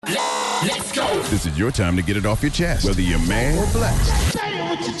Let's go. This is your time to get it off your chest, whether you're mad or blessed. Say it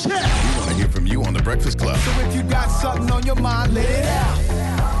with your chest. We want to hear from you on The Breakfast Club. So if you got something on your mind, let it out.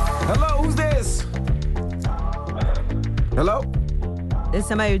 Hello, who's this? Hello? There's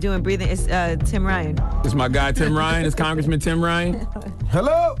somebody doing breathing. It's Tim Ryan. It's my guy Tim Ryan. It's Congressman Tim Ryan.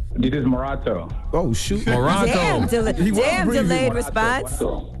 Hello? This is Morato. Oh, shoot. Morato. Damn, delayed response.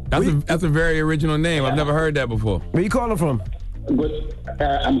 That's a very original name. I've never heard that before. Where you calling from?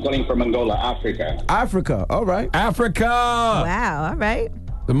 I'm calling from Angola, Africa. Africa. All right. Africa. Wow, all right.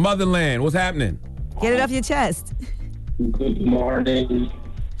 The motherland. What's happening? Get it off your chest. Good morning.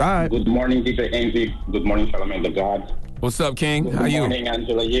 All right. Good morning, DJ Envy. Good morning, Charlamagne the God. What's up, King? Good How you? morning,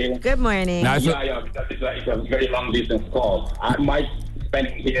 Angela. Yeah. Good morning. Now, It's a very long distance call. I might spend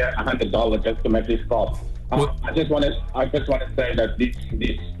here $100 just to make this call. I just want to say that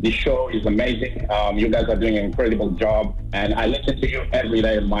this show is amazing. You guys are doing an incredible job, and I listen to you every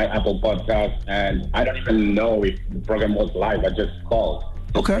day on my Apple podcast. And I don't even know if the program was live. I just called.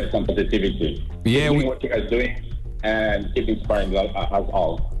 Okay. Some positivity. Yeah, Keep doing what you guys doing, and keep inspiring us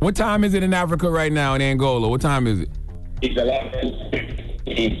all. What time is it in Africa right now in Angola? What time is it? It's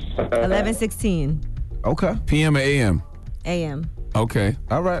 11:16. 11:16 Okay. PM or AM? a.m. Okay.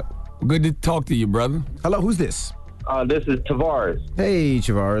 All right. Good to talk to you, brother. Hello, who's this? This is Tavares. Hey,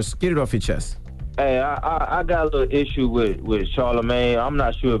 Tavares. Get it off your chest. Hey, I got a little issue with Charlamagne. I'm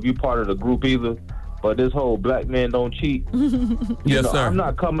not sure if you part of the group either, but this whole black men don't cheat. Yes, sir. I'm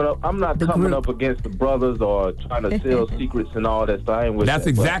not coming up against the brothers or trying to sell secrets and all that stuff. I ain't with That's that,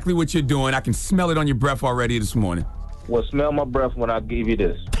 exactly what you're doing. I can smell it on your breath already this morning. Well, smell my breath when I give you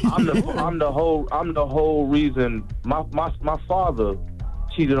this. I'm the whole reason. My father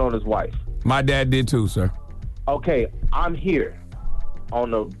cheated on his wife. My dad did too, sir. Okay, I'm here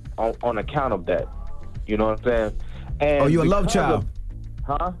on account of that. You know what I'm saying? And you a love child?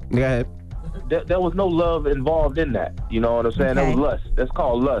 Huh? Go ahead. There was no love involved in that. You know what I'm saying? Okay. That was lust. That's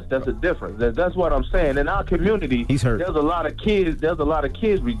called lust. That's a difference. That's what I'm saying. In our community, He's hurt. There's a lot of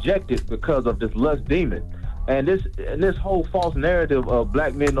kids rejected because of this lust demon. And this whole false narrative of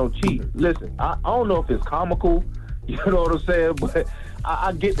black men don't cheat. Listen, I don't know if it's comical, you know what I'm saying, but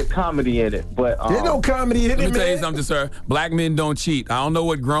I get the comedy in it. But There's no comedy in it, Let me tell you man. something, sir. Black men don't cheat. I don't know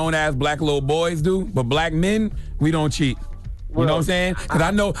what grown-ass black little boys do, but black men, we don't cheat. You know what I'm saying? Because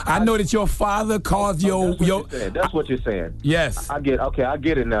I know that your father caused your. That's what you're saying. Yes. I get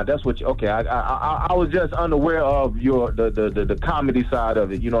it now. That's what you. Okay, I was just unaware of the comedy side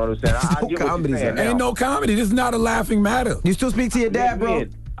of it. You know what I'm saying? I get what you're saying now. Ain't no comedy. This is not a laughing matter. You still speak to your dad, bro?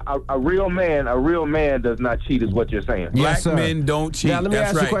 A real man does not cheat, is what you're saying. Black men don't cheat. Now let me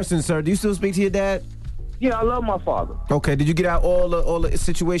That's ask you right. a question, sir. Do you still speak to your dad? Yeah, I love my father. Okay. Did you get out all the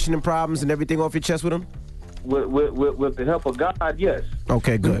situation and problems and everything off your chest with him? With the help of God, yes.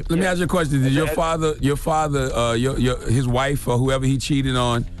 Okay, good. Let me ask you a question. Did your father, his wife or whoever he cheated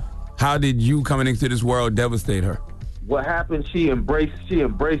on, how did you coming into this world devastate her? What happened? She embraced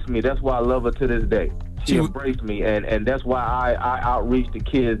me. That's why I love her to this day. She embraced me, and that's why I outreach to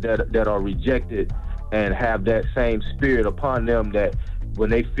kids that are rejected and have that same spirit upon them, that when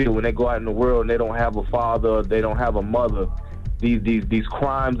they go out in the world and they don't have a father, they don't have a mother, these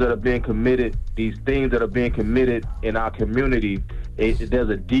crimes that are being committed, these things that are being committed in our community, there's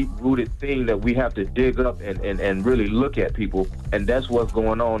a deep-rooted thing that we have to dig up and really look at, people, and that's what's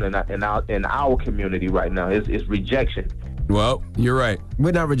going on in our community right now. It's rejection. Well, you're right.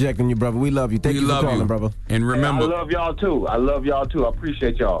 We're not rejecting you, brother. We love you. Thank you for calling, brother. And remember, I love y'all too. I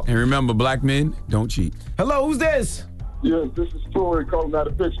appreciate y'all. And remember, black men don't cheat. Hello, who's this? Yes, this is Tori calling out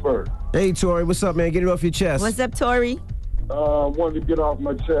of Pittsburgh. Hey, Tori, what's up, man? Get it off your chest. What's up, Tori? Wanted to get off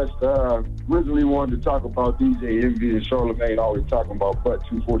my chest. Originally wanted to talk about DJ Envy and Charlamagne always talking about butt,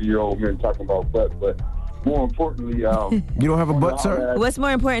 240-year-old men talking about butt, but more importantly... you don't have a butt, sir? What's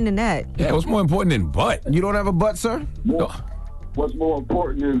more important than that? Yeah, what's more important than butt? You don't have a butt, sir? What's more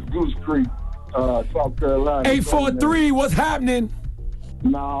important is Goose Creek, South Carolina. 843, what's happening?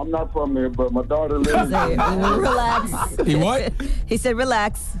 No, I'm not from there, but my daughter lives... Relax. He what? He said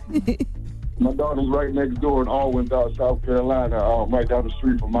relax. My daughter's right next door in Allendale, South Carolina, right down the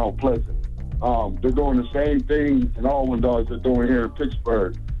street from Mount Pleasant. They're doing the same thing in Allendale as they're doing here in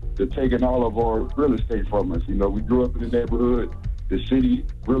Pittsburgh. They're taking all of our real estate from us. You know, we grew up in the neighborhood. The city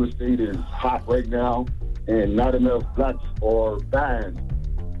real estate is hot right now, and not enough blacks are buying.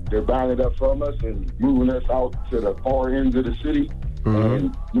 They're buying it up from us and moving us out to the far ends of the city.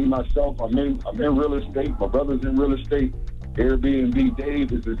 And me, myself, I'm in real estate. My brother's in real estate. Airbnb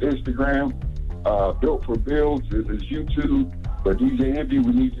Dave is his Instagram. Built for Bills is his YouTube. But DJ Envy,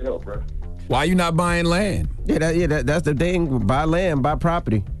 we need your help, bro. Why you not buying land? Yeah, that's the thing. Buy land, buy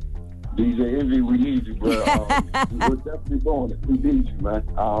property. DJ Envy, we need you, bro. We're definitely doing it. We need you, man.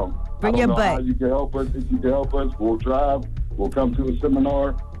 Bring I your don't know butt. how you can help us. If you can help us, we'll drive. We'll come to a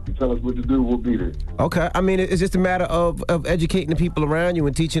seminar. You tell us what to do, we'll be there. Okay. I mean, it's just a matter of educating the people around you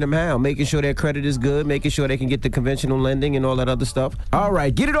and teaching them how, making sure their credit is good, making sure they can get the conventional lending and all that other stuff. All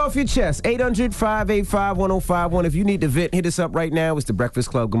right. Get it off your chest. 800-585-1051. If you need to vent, hit us up right now. It's The Breakfast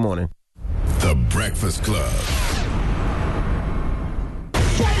Club. Good morning. The Breakfast Club.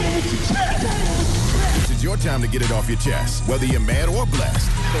 This is your time to get it off your chest, whether you're mad or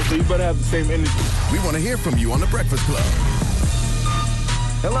blessed. So you better have the same energy. We want to hear from you on The Breakfast Club.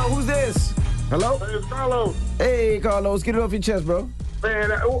 Hello, who's this? Hello? Hey, it's Carlos. Hey, Carlos. Get it off your chest, bro. Man,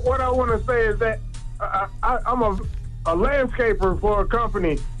 what I want to say is that I'm a landscaper for a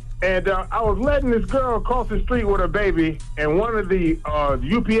company, and I was letting this girl across the street with her baby, and one of the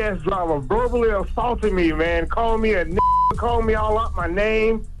UPS drivers verbally assaulted me, man, called me a called me all out my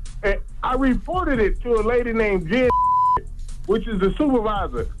name, and I reported it to a lady named Jen, which is the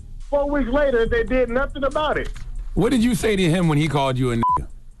supervisor. 4 weeks later, they did nothing about it. What did you say to him when he called you a nigga?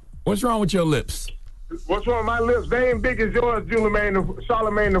 What's wrong with your lips? What's wrong with my lips? They ain't big as yours, Charlemagne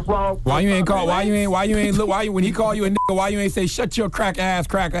the Frog. When he call you a nigga, why you ain't say shut your crack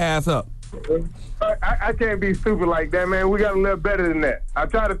ass up? I can't be stupid like that, man. We got to live better than that. I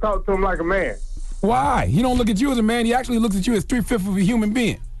try to talk to him like a man. Why? He don't look at you as a man. He actually looks at you as 3/5 of a human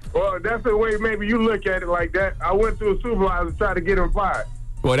being. Well, that's the way maybe you look at it like that. I went to a supervisor to try to get him fired.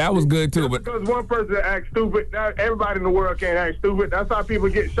 Well, that was good too, Just but because one person acts stupid, now everybody in the world can't act stupid. That's how people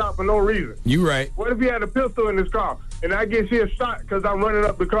get shot for no reason. you right. What if he had a pistol in his car and I get a shot because I'm running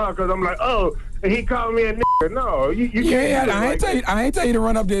up the car because I'm like, oh, and he called me a nigga? No, you can't. Yeah, do it like that. I ain't tell you to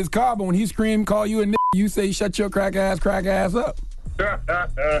run up to his car, but when he call you a nigga, you say shut your crack ass up.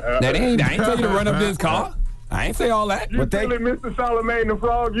 I ain't tell you to run up to his car. I ain't say all that. You silly, Mr. Charlemagne the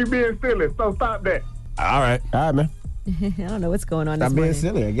Frog. You being silly, so stop that. All right, man. I don't know what's going on this I'm being morning.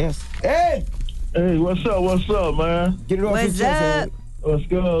 silly, I guess. Hey! Hey, what's up, man? Get it off What's your chest. up? What's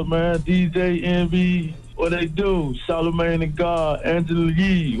good, man? DJ Envy, what they do? Charlemagne and God, Angela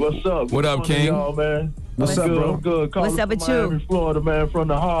Yee, what's up? What up, Good morning, King? y'all, man. What's up, good, bro? I'm good. Calling What's up from with you? Miami, Florida, man, from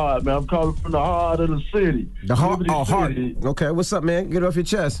the heart, man. I'm calling from the heart of the city. The heart? Liberty Oh, heart. City. Okay, what's up, man? Get it off your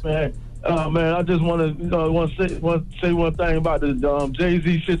chest. Man, I just want to say one thing about the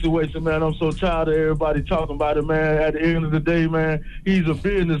Jay-Z situation, man. I'm so tired of everybody talking about it, man. At the end of the day, man, he's a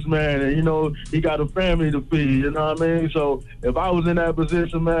businessman, and, you know, he got a family to feed, you know what I mean? So if I was in that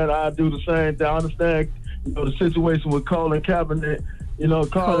position, man, I'd do the same thing. I understand, you know, the situation with Colin Kaepernick, you know,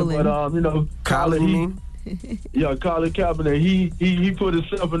 Colin. Colin, Yeah, Colin Kaepernick, he put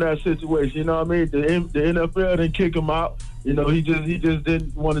himself in that situation, you know what I mean? The NFL didn't kick him out. You know, he just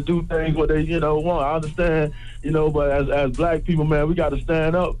didn't want to do things what they, you know, want. I understand, you know, but as black people, man, we got to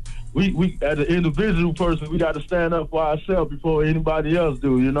stand up. We as an individual person, we got to stand up for ourselves before anybody else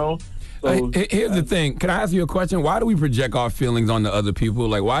do, you know? So, here's the thing. Can I ask you a question? Why do we project our feelings onto other people?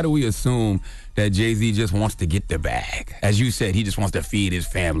 Like, why do we assume that Jay-Z just wants to get the bag? As you said, he just wants to feed his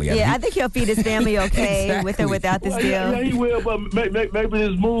family. Yeah, I think he'll feed his family okay Exactly. with or without this deal. Yeah, he will, but maybe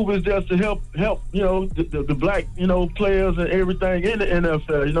his move is just to help, you know, the black, you know, players and everything in the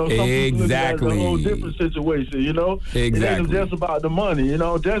NFL. You know, some people look at it as a whole different situation. You know, It ain't just about the money. You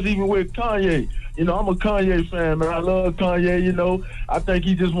know, just even with Kanye. You know, I'm a Kanye fan, man. I love Kanye. You know, I think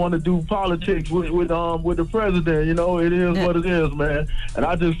he just want to do politics with the president. You know, it is what it is, man. And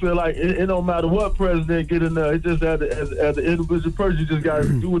I just feel like it don't matter what president get in there. It's just as an individual person, you just got to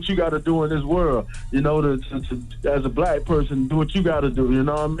do what you got to do in this world. You know, to as a black person, do what you got to do. You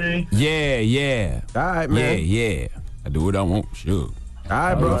know what I mean? Yeah. All right, man. Yeah. I do what I want, sure. All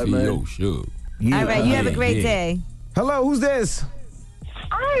right, bro. All right, man. Yo, sure. Yeah. All right, you have a great day. Hello, who's this?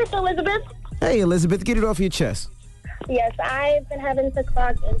 Hi, it's Elizabeth. Hey, Elizabeth, get it off your chest. Yes, I've been having to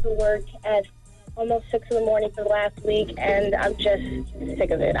clock into work at almost 6 in the morning for the last week, and I'm just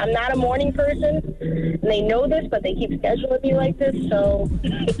sick of it. I'm not a morning person, and they know this, but they keep scheduling me like this, so...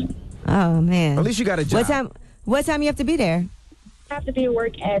 Oh, man. At least you got a job. What time you have to be there? I have to be at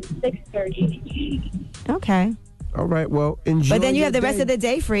work at 6:30. Okay. All right, well, enjoy. But then you your have the rest day. of the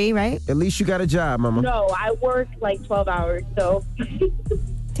day free, right? At least you got a job, mama. No, I work like 12 hours, so...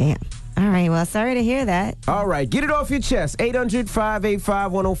 Damn. All right, well, sorry to hear that. All right, get it off your chest.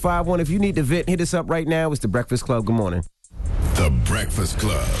 800-585-1051. If you need to vent, hit us up right now. It's The Breakfast Club. Good morning. The Breakfast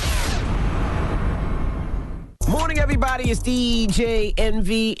Club. Morning, everybody. It's DJ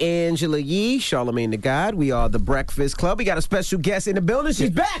Envy, Angela Yee, Charlemagne the God. We are The Breakfast Club. We got a special guest in the building.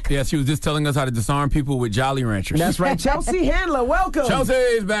 She's back. Yeah, she was just telling us how to disarm people with Jolly Ranchers. That's right. Chelsea Handler, welcome.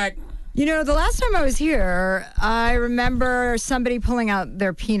 Chelsea's back. You know, the last time I was here, I remember somebody pulling out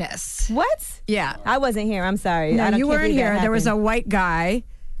their penis. What? Yeah. I wasn't here. I'm sorry. No, I don't you can't weren't believe that here. There was a happened. white guy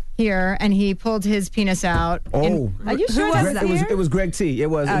here, and he pulled his penis out. Oh. Are you sure Who that's was that? here? It was Greg T. It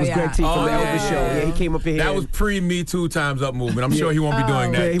was Oh, yeah. Greg T from the Oh, Elvis yeah. show. Yeah, he came up in here. That was pre-Me Too Times Up movement. I'm sure he won't be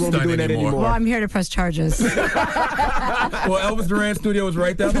doing that. Yeah, he won't be stunt doing that anymore. Well, I'm here to press charges. Well, Elvis Duran's studio is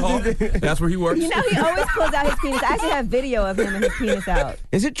right down the hall. That's where he works. You know, he always pulls out his penis. I actually have video of him and his penis out.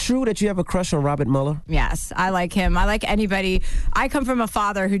 Is it true that you have a crush on Robert Mueller? Yes, I like him. I like anybody. I come from a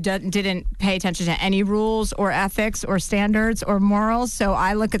father who didn't pay attention to any rules or ethics or standards or morals. So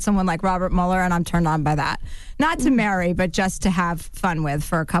I look at someone like Robert Mueller and I'm turned on by that. Not to marry, but just to have fun with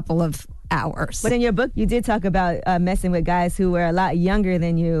for a couple of hours. But in your book, you did talk about messing with guys who were a lot younger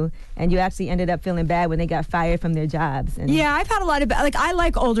than you, and you actually ended up feeling bad when they got fired from their jobs. And Yeah, I've had a lot of, I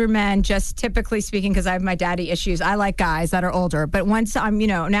like older men, just typically speaking, because I have my daddy issues. I like guys that are older. But once I'm,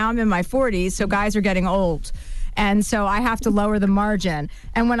 now I'm in my 40s, so guys are getting old. And so I have to lower the margin.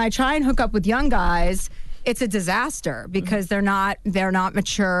 And when I try and hook up with young guys, it's a disaster because they're not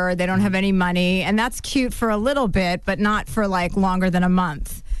mature, they don't have any money, and that's cute for a little bit, but not for like longer than a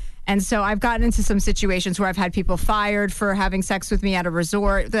month. And so I've gotten into some situations where I've had people fired for having sex with me at a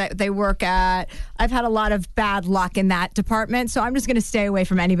resort that they work at. I've had a lot of bad luck in that department. So I'm just going to stay away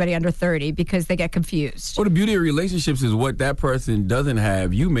from anybody under 30 because they get confused. Well, the beauty of relationships is what that person doesn't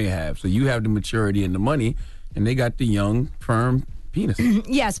have, you may have. So you have the maturity and the money, and they got the young, firm penis.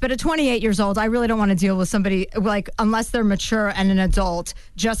 Yes, but at 28 years old, I really don't want to deal with somebody, unless they're mature and an adult,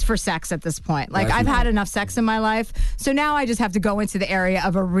 just for sex at this point. I've had enough sex in my life, so now I just have to go into the area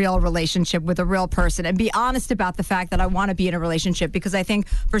of a real relationship with a real person and be honest about the fact that I want to be in a relationship, because I think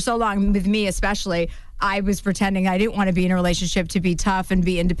for so long, with me especially, I was pretending I didn't want to be in a relationship to be tough and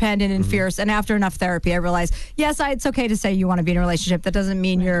be independent and fierce. And after enough therapy, I realized, yes, it's okay to say you want to be in a relationship. That doesn't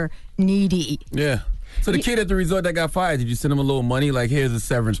mean you're needy. Yeah. So the kid at the resort that got fired, did you send him a little money? Like, here's a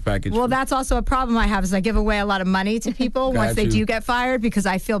severance package. Well, that's also a problem I have, is I give away a lot of money to people once they do get fired because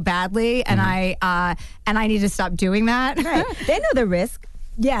I feel badly, and I need to stop doing that. Right. They know the risk.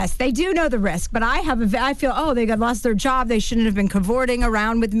 Yes, they do know the risk, but I feel, they lost their job. They shouldn't have been cavorting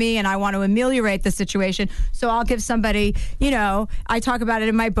around with me, and I want to ameliorate the situation. So I'll give somebody, I talk about it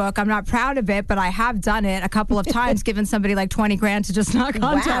in my book. I'm not proud of it, but I have done it a couple of times, given somebody like 20 grand to just not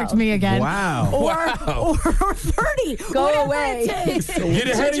contact me again. Wow. Or 30. Go whatever away. It takes. Get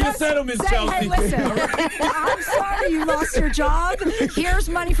ahead of your settlements, Chelsea. Hey, listen, I'm sorry you lost your job. Here's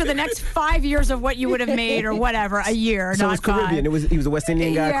money for the next 5 years of what you would have made, or whatever, a year. So not it's Caribbean. five. He was a West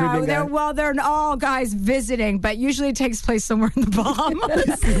Indian guy, Caribbean guy? They're all guys visiting, but usually it takes place somewhere in the Bahamas.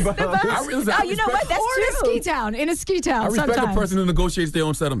 I You know what? That's or in a true. ski town. In a ski town. I respect sometimes. the person who negotiates their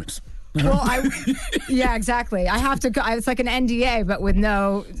own settlements. Well, yeah, exactly. I have to go. It's like an NDA, but with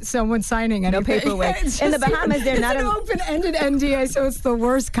someone signing anything. No paperwork. It's In the just- Bahamas, they're not It's an open-ended NDA, so it's the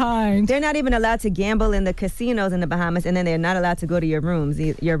worst kind. They're not even allowed to gamble in the casinos in the Bahamas, and then they're not allowed to go to your room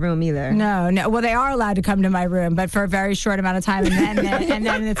either. No. Well, they are allowed to come to my room, but for a very short amount of time, and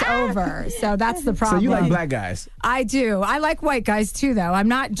then it's over. So that's the problem. So you like black guys? I do. I like white guys too, though. I'm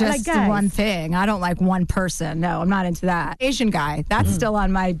not just guys. one thing. I don't like one person. No, I'm not into that. Asian guy. That's still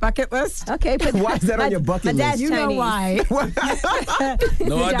on my bucket list. Okay, but Why is that on your bucket my dad's list? You know Chinese. why?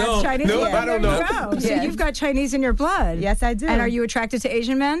 No, Your I dad's don't. Chinese? No, Yeah, I don't there know. you go. So Yes. you've got Chinese in your blood. Yes, I do. And are you attracted to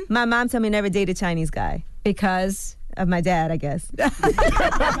Asian men? My mom told me never date a Chinese guy. Because Of my dad, I guess.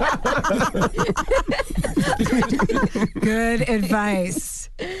 good advice.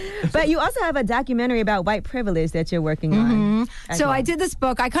 But you also have a documentary about white privilege that you're working on. So I did this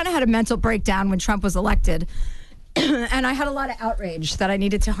book. I kind of had a mental breakdown when Trump was elected. And I had a lot of outrage that I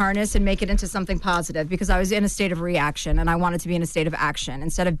needed to harness and make it into something positive, because I was in a state of reaction and I wanted to be in a state of action.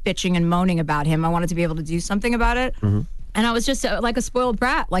 Instead of bitching and moaning about him, I wanted to be able to do something about it. And I was just like a spoiled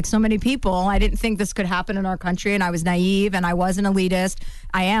brat, like so many people. I didn't think this could happen in our country, and I was naive, and I was an elitist.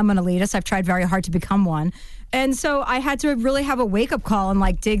 I am an elitist. I've tried very hard to become one. And so I had to really have a wake-up call and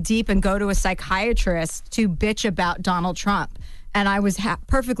like dig deep and go to a psychiatrist to bitch about Donald Trump. And I was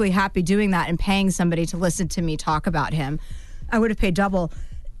perfectly happy doing that and paying somebody to listen to me talk about him. I would have paid double.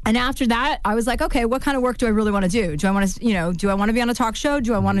 And after that, I was like, okay, what kind of work do I really want to do? Do I want to, do I want to be on a talk show?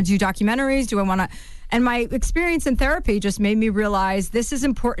 Do I want to do documentaries? Do I want to? And my experience in therapy just made me realize this is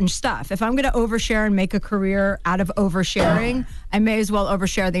important stuff. If I'm going to overshare and make a career out of oversharing, I may as well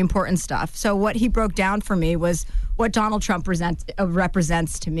overshare the important stuff. So what he broke down for me was what Donald Trump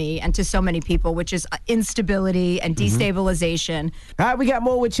represents to me and to so many people, which is instability and destabilization. All right, we got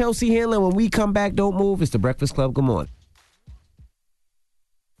more with Chelsea Handler. When we come back, don't move. It's The Breakfast Club. Good morning.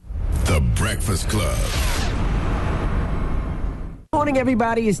 The Breakfast Club. Morning,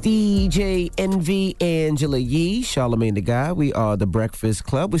 everybody. It's DJ Envy, Angela Yee, Charlamagne the Guy. We are the Breakfast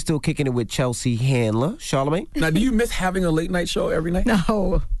Club. We're still kicking it with Chelsea Handler. Charlamagne? Now, do you miss having a late night show every night?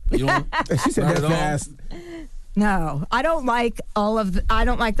 No. You don't? She said that fast. No, I don't like I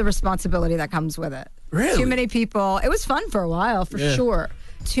don't like the responsibility that comes with it. Really? Too many people. It was fun for a while, for sure.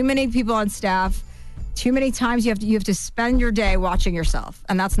 Too many people on staff. Too many times you have to spend your day watching yourself,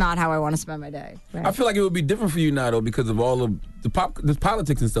 and that's not how I want to spend my day. Right. I feel like it would be different for you now, though, because of all of the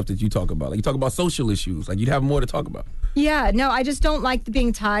politics and stuff that you talk about. Like, you talk about social issues. Like, you'd have more to talk about. Yeah, no, I just don't like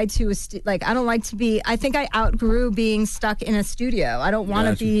being tied to I don't like to be. I think I outgrew being stuck in a studio. I don't want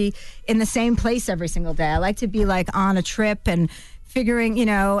to be in the same place every single day. I like to be like on a trip and figuring,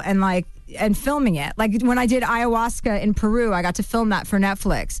 and filming it. Like when I did ayahuasca in Peru, I got to film that for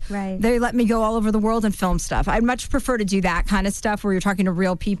Netflix. Right. They let me go all over the world and film stuff. I'd much prefer to do that kind of stuff where you're talking to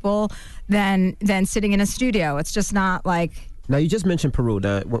real people than sitting in a studio. It's just not like... Now, you just mentioned Peru.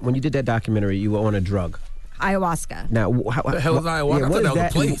 Now, when you did that documentary, you were on a drug. Ayahuasca. Now, What the hell is ayahuasca? Yeah, I thought that was a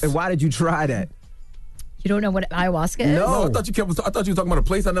place. And why did you try that? You don't know what ayahuasca is? No. I thought you were talking about a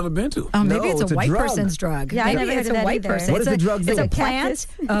place I've never been to. Oh, maybe No, it's it's a a white drug. person's drug. Yeah, I maybe never it's heard a of that white either. person. What does the drug do? It's a Like plant.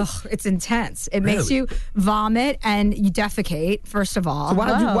 cactus? Ugh, it's intense. It makes you vomit and you defecate, first of all. So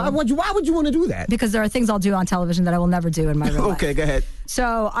why would you want to do that? Because there are things I'll do on television that I will never do in my real life. Okay, go ahead.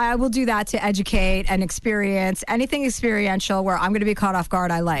 So I will do that to educate and experience anything experiential where I'm going to be caught off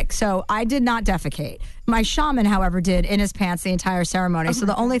guard I like. So I did not defecate. My shaman, however, did in his pants the entire ceremony. So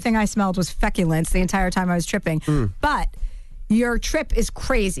the only thing I smelled was feculence the entire time I was tripping. But your trip is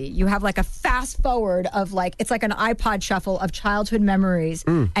crazy. You have like a fast forward of it's like an iPod shuffle of childhood memories,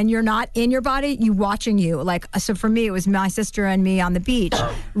 and you're not in your body, you watching you. So for me, it was my sister and me on the beach,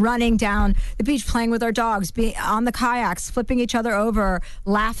 running down the beach, playing with our dogs, being on the kayaks, flipping each other over,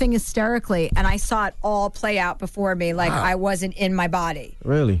 laughing hysterically. And I saw it all play out before me like I wasn't in my body.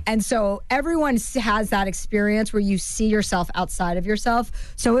 Really? And so everyone has that experience where you see yourself outside of yourself.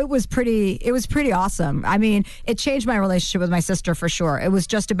 So it was pretty awesome. I mean, it changed my relationship with my sister for sure. It was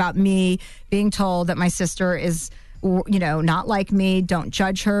just about me being told that my sister is, not like me. Don't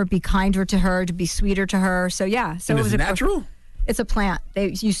judge her. Be kinder to her. To be sweeter to her. So yeah. So And it was it's natural? It's a plant.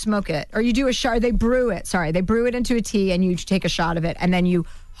 You smoke it, or you do a shot. They brew it. Sorry, they brew it into a tea, and you take a shot of it, and then you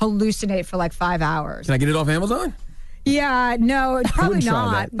hallucinate for like 5 hours. Can I get it off Amazon? Yeah, no, probably try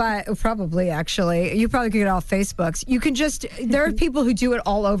not, but probably actually. You probably could get it off Facebooks. You can there are people who do it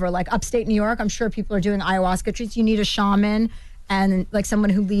all over, like upstate New York. I'm sure people are doing ayahuasca treats. You need a shaman and like someone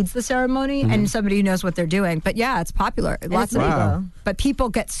who leads the ceremony and somebody who knows what they're doing. But yeah, it's popular. Lots of people. But people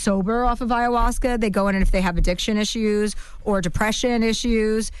get sober off of ayahuasca. They go in and if they have addiction issues or depression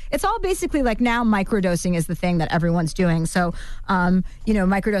issues. It's all basically like now microdosing is the thing that everyone's doing. So,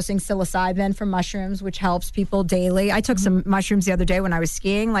 microdosing psilocybin from mushrooms, which helps people daily. I took some mushrooms the other day when I was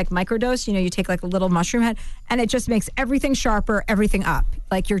skiing, like microdose. You take like a little mushroom head and it just makes everything sharper, everything up.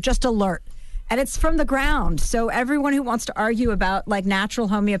 Like you're just alert. And it's from the ground. So everyone who wants to argue about like natural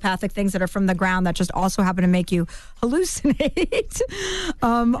homeopathic things that are from the ground that just also happen to make you hallucinate.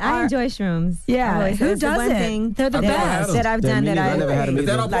 I enjoy shrooms. Yeah. Who Who doesn't? They're the best. that I've done that I never had them Is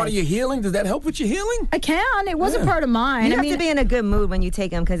that either. all part of your healing? Does that help with your healing? I can. It wasn't part of mine. You have to be in a good mood when you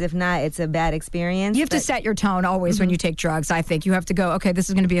take them because if not, it's a bad experience. You have to set your tone always when you take drugs, I think. You have to go, okay, this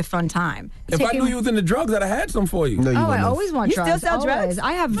is going to be a fun time. If I knew you was into drugs, I'd have had some for you. No, you I wouldn't have. always want You drugs. still sell drugs? Always.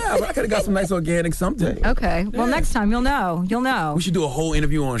 I have. Yeah, but I could have got some nice organic something. Okay. Well, next time you'll know. You'll know. We should do a whole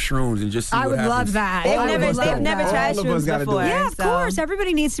interview on shrooms and just see I what would happens. love that. They've I would love never that. tried All of us shrooms gotta do before. it. Yeah, of course.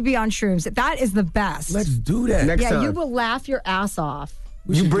 Everybody needs to be on shrooms. That is the best. Let's do that. Next yeah, time. you will laugh your ass off.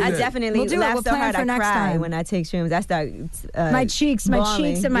 We should do I that. definitely We'll do it. laugh We'll so plan hard for I next cry time. when I take shrooms. I start My cheeks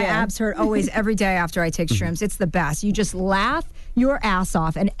bawling. and my Yeah. abs hurt always every day after I take shrooms. It's the best. You just laugh your ass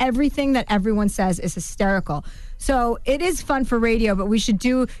off, and everything that everyone says is hysterical. So it is fun for radio, but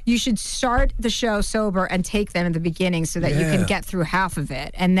you should start the show sober and take them in the beginning so that you can get through half of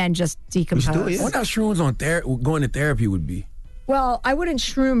it and then just decompose. I wonder how shrooms going to therapy would be. Well, I wouldn't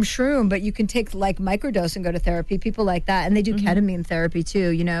shroom, but you can take like microdose and go to therapy. People like that, and they do ketamine therapy too.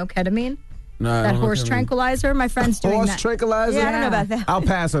 You know, ketamine. Nah, I That don't know horse ketamine. tranquilizer. My friend's doing Horse that. tranquilizer? Yeah, I don't know about that. I'll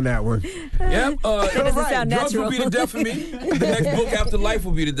pass on that one. Yep. doesn't sound Drugs natural. will be the death for me. The next book after life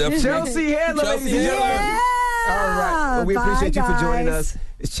will be the death for me. Chelsea Handler, Chelsea ladies and Handler. gentlemen. All right. Well, we Bye, appreciate you for joining guys. us.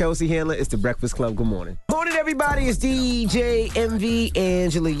 It's Chelsea Handler. It's the Breakfast Club. Good morning. Morning, everybody. It's DJ Envy,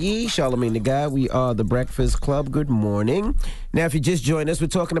 Angela Yee, Charlamagne the Guy. We are the Breakfast Club. Good morning. Now, if you just joined us, we're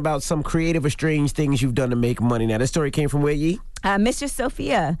talking about some creative or strange things you've done to make money. Now, this story came from where, Yee? Mistress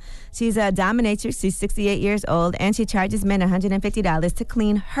Sophia. She's a dominatrix. She's 68 years old, and she charges men $150 to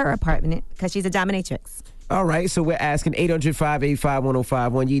clean her apartment because she's a dominatrix. All right, so we're asking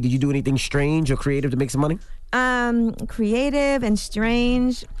 800-585-1051. Yee, did you do anything strange or creative to make some money? Creative and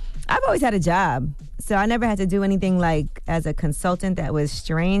strange. I've always had a job, so I never had to do anything like as a consultant that was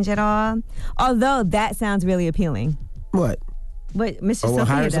strange at all. Although that sounds really appealing. What? What Mr. Well, Sophia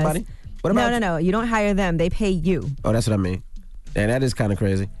hire does. somebody? What about No. You don't hire them. They pay you. Oh, that's what I mean. And that is kind of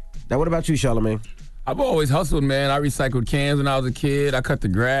crazy. Now, what about you, Charlamagne? I've always hustled, man. I recycled cans when I was a kid. I cut the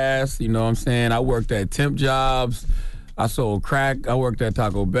grass, you know what I'm saying? I worked at temp jobs. I sold crack. I worked at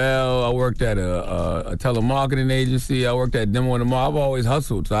Taco Bell. I worked at a telemarketing agency. I worked at Demo in the Mall. I've always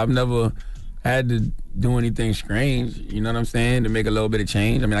hustled, so I've never had to do anything strange, you know what I'm saying, to make a little bit of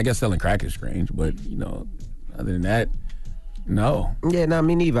change. I mean, I guess selling crack is strange, but, you know, other than that, no. Yeah, no,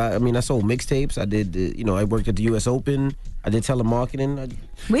 me neither. I mean, I sold mixtapes. I did, I worked at the U.S. Open. I did telemarketing.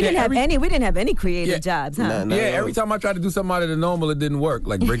 We didn't have any creative jobs, huh? Every time I tried to do something out of the normal, it didn't work.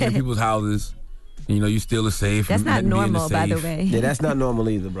 Like breaking into people's houses. You know, you steal a safe. That's not normal, by the safe. way. Yeah, that's not normal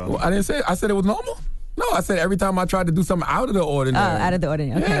either, bro. Well, I didn't say. I said it was normal. No, I said every time I tried to do something out of the ordinary. Oh, out of the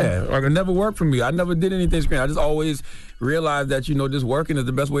ordinary. Okay. Yeah, like it never worked for me. I never did anything strange. I just always realized that, you know, just working is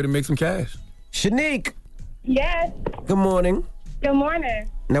the best way to make some cash. Shanique. Yes. Good morning. Good morning.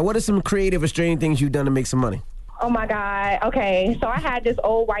 Now, what are some creative or strange things you've done to make some money? Oh my God. Okay, so I had this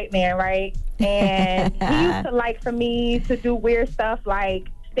old white man, right? And he used to like for me to do weird stuff like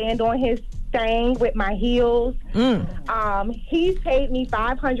stand on his thing with my heels. He's paid me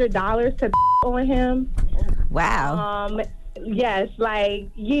 $500 to on him. Wow. Yes,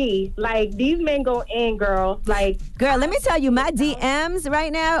 like these men go in, girl. Girl, let me tell you, my DMs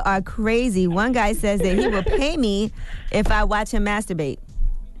right now are crazy. One guy says that he will pay me if I watch him masturbate.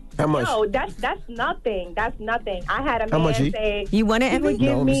 How much? No, that's nothing. That's nothing. I had a How much man say you want it, he would give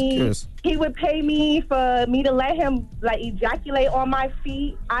No, I'm just curious. he would pay me for me to let him like ejaculate on my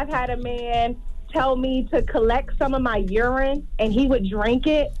feet. I've had a man tell me to collect some of my urine and he would drink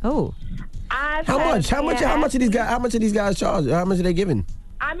it. Oh. How much? How much are these guys charge? How much are they giving?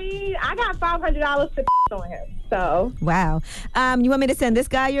 I mean, I got $500 to on him. So. Wow. You want me to send this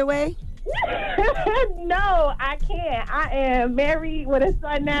guy your way? No, I can't. I am married with a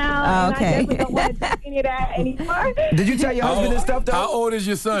son now. Oh, okay. And I definitely don't want to do any of that anymore. Did you tell your husband this stuff, though? How old is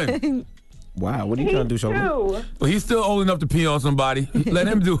your son? Wow, what are you trying to do, Charlamagne? Well, he's still old enough to pee on somebody. Let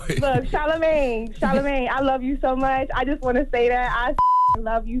him do it. Look, Charlamagne, I love you so much. I just want to say that I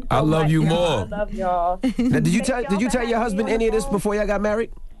love you so much. I love you y'all. more. I love y'all. Now, did you tell your husband any of this before y'all got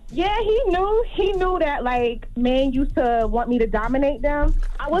married? Yeah, he knew that, like, men used to want me to dominate them.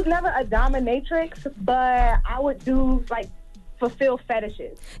 I was never a dominatrix, but I would do, like, fulfill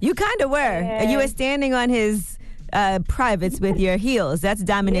fetishes. You kind of were. And you were standing on his privates with your heels. That's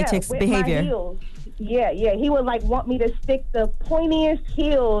dominatrix with behavior. My heels. Yeah. He would, like, want me to stick the pointiest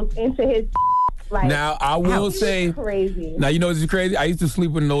heels into his like. Now, I will say, crazy. Now, you know what's crazy? I used to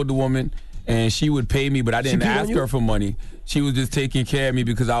sleep with an older woman, and she would pay me, but I didn't ask her for money. She was just taking care of me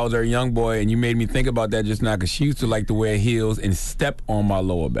because I was her young boy, and you made me think about that just now because she used to like to wear heels and step on my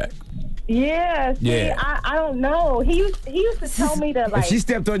lower back. Yeah, see, I don't know. He used to tell me to, like... If she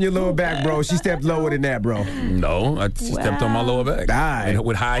stepped on your lower back, bro, she stepped lower than that, bro. No, she stepped on my lower back.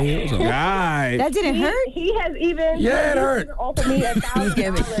 With high heels. That didn't hurt? He has even... Yeah, it hurt. Offered me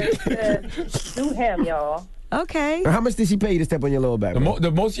 $1,000 to do him, y'all. Okay. How much did she pay you to step on your lower back?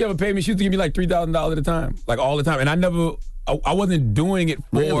 The most she ever paid me, she used to give me like $3,000 at a time, like all the time. And I wasn't doing it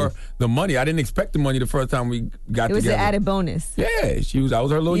for the money. I didn't expect the money the first time we got together. It was an added bonus. Yeah, I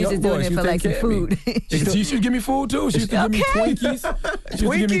was her little young boy. Doing it for like some food. She used to give me food too. She used to give me Twinkies. She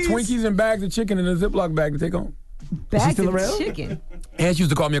used to give me Twinkies and bags of chicken in a Ziploc bag to take home. Bags of chicken. And she used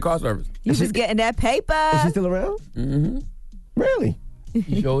to call me a car service. You was getting that paper. Is she still around? Mm-hmm. Really?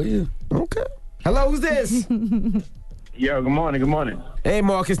 Sure is. Okay. Hello, who's this? Yo, good morning. Hey,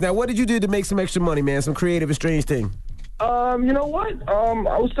 Marcus. Now, what did you do to make some extra money, man? Some creative and strange thing. You know what?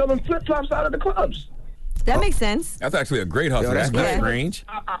 I was selling flip-flops out of the clubs. That makes sense. That's actually a great hustle. That's not strange.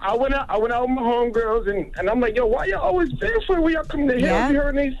 I went out with my homegirls, and I'm like, yo, why y'all always barefoot when y'all come to here? You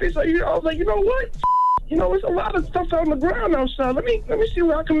heard these things. I was like, you know what? You know, there's a lot of stuff on the ground outside. Let me see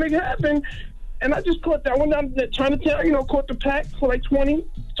what I can make happen. And I just caught that one down to Chinatown, caught the pack for like 20.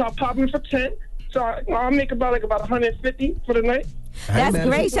 So I popped them for 10. So I make about 150 for the night. That's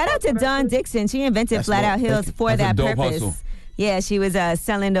great. Shout out to Dawn Dixon. She invented Flat Out Heels for that purpose. Hustle. Yeah, she was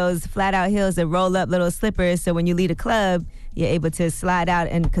selling those Flat Out Heels that roll up little slippers. So when you leave a club, you're able to slide out,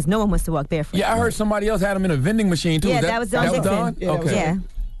 and because no one wants to walk barefoot. Yeah, I heard somebody else had them in a vending machine too. Yeah, that was Dawn Dixon. Okay. Yeah.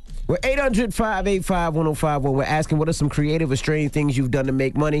 We're 800-585-1051. We're asking what are some creative or strange things you've done to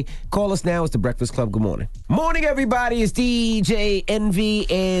make money. Call us now. It's The Breakfast Club. Good morning. Morning, everybody. It's DJ Envy,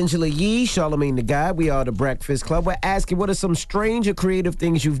 Angela Yee, Charlamagne the Guy. We are The Breakfast Club. We're asking what are some strange or creative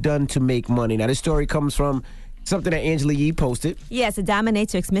things you've done to make money. Now, this story comes from something that Angela Yee posted. Yes, a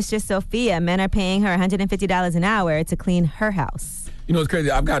dominatrix, Mistress Sophia. Men are paying her $150 an hour to clean her house. You know, it's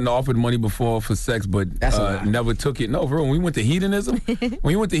crazy. I've gotten offered money before for sex, but never took it. No, for real. When we went to hedonism,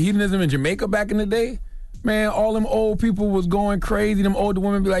 in Jamaica back in the day, man, all them old people was going crazy. Them older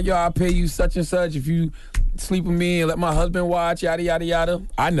women be like, yo, I'll pay you such and such if you sleep with me and let my husband watch, yada, yada, yada.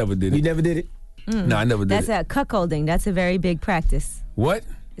 I never did it. You never did it? No, I never did That's a cuckolding. That's a very big practice. What?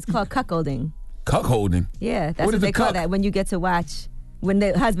 It's called cuckolding. Cuckolding? Yeah, that's what they call that when you get to watch, when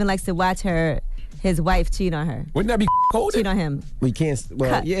the husband likes to watch his wife cheat on her. Wouldn't that be cuckolding? Cheat on him. We can't,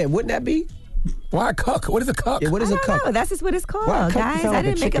 Cuck. yeah, wouldn't that be? Why cuck? What is a cuck? Yeah, what is a cuck? No, that's just what it's called, Why, cuck guys. sound I like a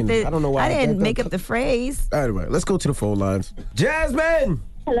didn't make up chicken. the. I don't know why. I didn't make up the phrase. Anyway, let's go to the phone lines. Jasmine!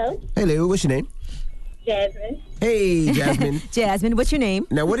 Hello, Hello, what's your name? Jasmine. Hey, Jasmine. Jasmine, what's your name?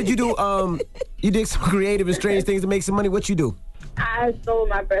 Now, what did you do? You did some creative and strange things to make some money. What you do? I sold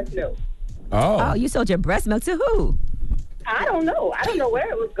my breast milk. Oh, you sold your breast milk to who? I don't know. I don't know where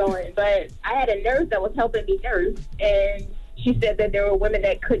it was going, but I had a nurse that was helping me nurse, and she said that there were women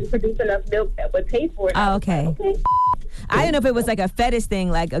that couldn't produce enough milk that would pay for it. Oh, okay. I didn't know if it was like a fetish thing,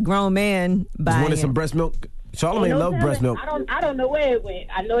 like a grown man buying wanted it. some breast milk? Charlamagne love breast milk. I don't know where it went.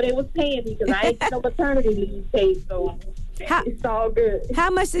 I know they was paying me because I ain't no maternity leave paid, so it's all good. How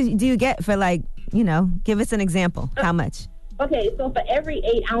much do you get for, like, you know, give us an example. How much? Okay, so for every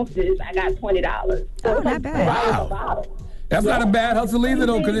 8 ounces, I got $20. So Oh, not bad. Wow. That's not a bad hustle either,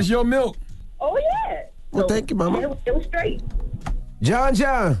 though, because it's your milk. Oh, yeah. Well, thank you, Mama. It was straight.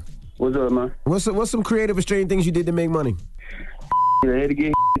 John. What's up, man? What's some creative or strange things you did to make money? I had to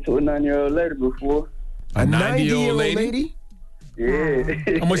get to a 9-year-old lady before. A 90-year-old lady?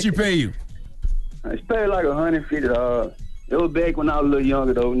 Yeah. How much she pay you? I paid like $150. It was back when I was a little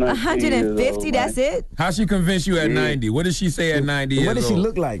younger, though. 150, that's it? How she convinced you at 90? What did she say at 90 years What old? did she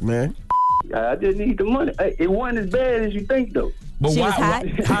look like, man? I just need the money. It wasn't as bad as you think, though. But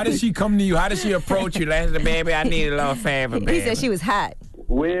how did she come to you? How did she approach you? Like, baby, I need a little favor, baby. He said she was hot.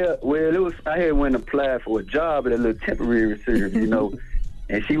 Well, it was. I had went and applied for a job at a little temporary service, you know,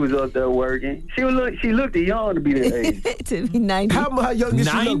 and she was up there working. She looked young to be that age. To be 90. How young did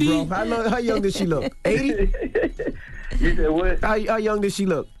 90? she look, bro? How young did she look? 80? You said what? How young did she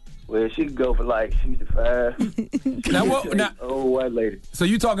look? Well, she could go for like 65. Now what? Now, old white lady. so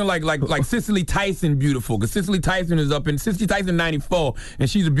you talking like Cicely Tyson beautiful? Because Cicely Tyson is up in Cicely Tyson 94, and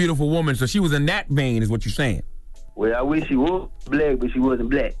she's a beautiful woman. So she was in that vein, is what you're saying? Well, I wish she was black, but she wasn't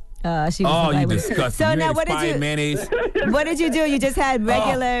black. She was you disgusting. So You now, ate what did expired you? mayonnaise. What did you do? You just had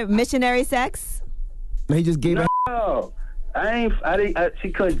regular missionary sex? He just gave her. No,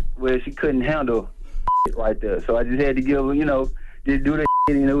 she couldn't handle it right there. So I just had to give her, you know, just do that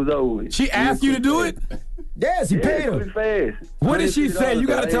and it was over. She asked you to do it? Yes, he paid her. Pretty fast. What did she say? You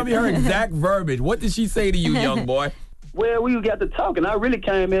got to tell me her $150. exact verbiage. What did she say to you, young boy? Well, we got to talking. I really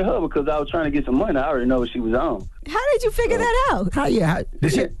came at her because I was trying to get some money. I already know what she was on. How did you figure that out?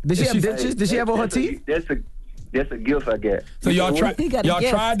 Did she have dentures? Did she have on her teeth? That's a gift I got. So y'all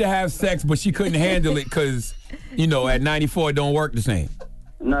tried to have sex, but she couldn't handle it because, you know, at 94 it don't work the same.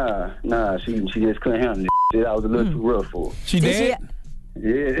 Nah, she just couldn't handle it. I was a little too rough for her. She did?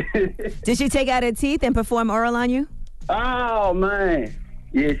 Yeah. Did she take out her teeth and perform oral on you? Oh, man.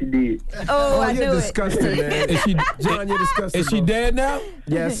 Yeah, she did. Oh, I you're knew disgusting, man. John, you're disgusting. Is she dead now?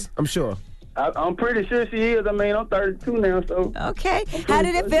 Yes, I'm sure. I'm pretty sure she is. I mean, I'm 32 now, so. Okay. How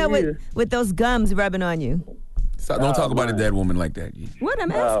did it feel with those gums rubbing on you? So don't talk about a dead woman like that. What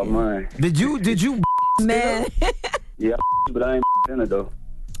I'm Oh, asking. man. Did you Man. Yeah, but I ain't in it, though.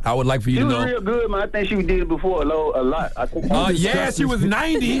 I would like for you She to was know. real good, man. I think she did it before a lot. I think Yeah, she was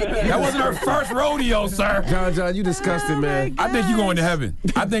 90. That wasn't her first rodeo, sir. John, you disgusting, man. I think you're going to heaven.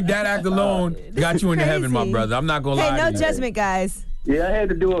 I think that act alone got you into heaven, my brother. I'm not going to lie Hey, to no you. judgment, guys. Yeah, I had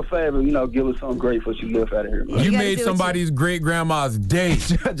to do her a favor, you know, give her something great before she left out of here, man. You gotta made do what somebody's great grandma's day.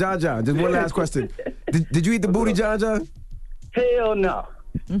 John, just one last question. Did you eat the booty, John? Hell no.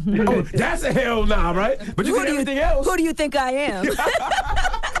 Oh, that's a hell nah, right? But you did everything else. Who do you think I am?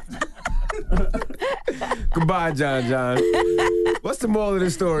 Goodbye, John. What's the moral of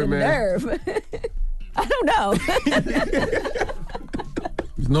this story, man? Nerve. I don't know.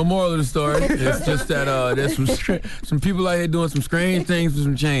 There's no moral of the story. It's just that there's some people out here doing some strange things for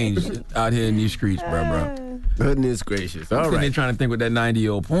some change out here in these streets, bro. Goodness gracious. I'm sitting there trying to think what that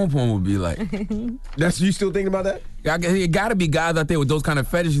 90-year-old pom-pom would be like. That's you still thinking about that? It got to be guys out there with those kind of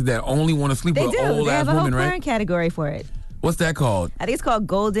fetishes that only want to sleep with They old-ass have a whole women, porn right? category for it. What's that called? I think it's called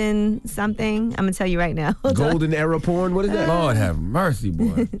golden something. I'm going to tell you right now. Golden era porn? What is that? Lord have mercy,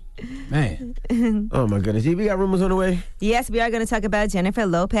 boy. Man. Oh, my goodness. We got rumors on the way? Yes, we are going to talk about Jennifer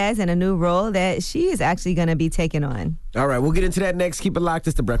Lopez and a new role that she is actually going to be taking on. All right, we'll get into that next. Keep it locked.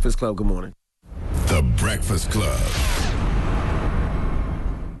 It's The Breakfast Club. Good morning. The Breakfast Club.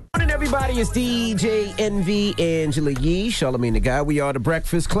 Good morning, everybody. It's DJ NV, Angela Yee, Charlamagne the Guy. We are The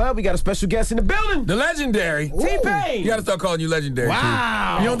Breakfast Club. We got a special guest in the building. The legendary T-Pain. You got to start calling you legendary.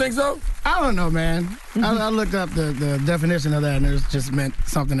 Wow. Too. You don't think so? I don't know, man. I looked up the definition of that, and it just meant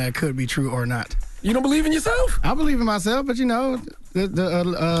something that could be true or not. You don't believe in yourself? I believe in myself, but you know,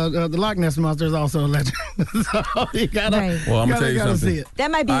 the Loch Ness Monster is also a legend. So you gotta, well, I'm gonna tell you something. See it.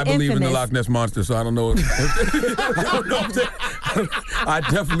 That might be I believe in the infamous. Loch Ness Monster, so I don't know. I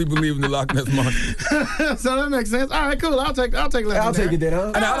definitely believe in the Loch Ness Monster. So that makes sense. All right, cool. I'll take legendary. I'll take it then,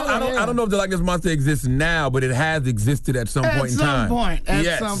 huh? And I don't know if the Loch Ness Monster exists now, but it has existed at some point in time.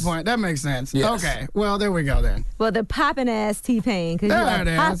 At some point. That makes sense. Yes. Okay. Well, there we go then. Well, the poppin' ass T-Pain, because you There it like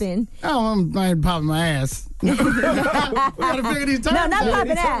is. poppin'. Oh, I ain't popping my ass. We gotta figure these terms No, not out.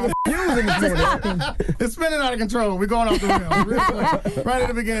 poppin' ass. Just poppin'. It's spinning out of control. We're going off the rails. Right at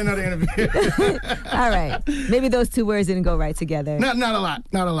the beginning of the interview. All right. Maybe those two words didn't go right together. Not a lot.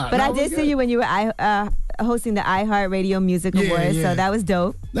 But I did see you when you were hosting the iHeartRadio Music Awards, so that was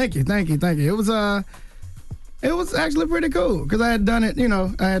dope. Thank you. It was actually pretty cool because I had done it.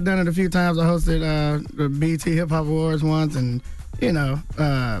 I had done it a few times. I hosted the BET Hip Hop Awards once, and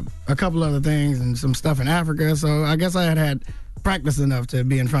a couple other things and some stuff in Africa. So I guess I had practice enough to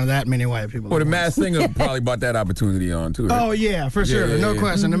be in front of that many white people. Well, the Masked Singer probably brought that opportunity on too. Right? Oh yeah, for sure, no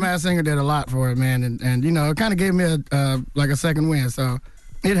question. The Masked Singer did a lot for it, man, and it kind of gave me a second win. So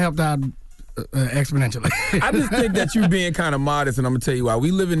it helped out exponentially. I just think that you being kind of modest, and I'm gonna tell you why. We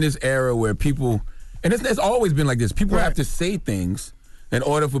live in this era where people, and it's always been like this. People have to say things in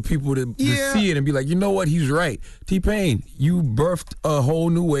order for people to see it and be like, you know what, he's right. T-Pain, you birthed a whole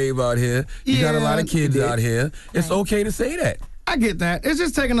new wave out here. You got a lot of kids out here. It's okay to say that. I get that. It's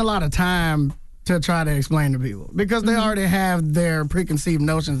just taking a lot of time to try to explain to people because they already have their preconceived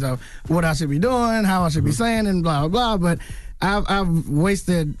notions of what I should be doing, how I should be saying, and blah, blah, blah. But I've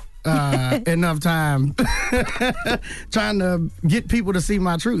wasted enough time trying to get people to see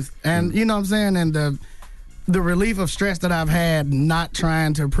my truth. And you know what I'm saying? And the relief of stress that I've had not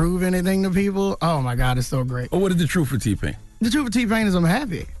trying to prove anything to people, oh my God, it's so great. Well, what is the truth for T-Pain? The truth for T-Pain is I'm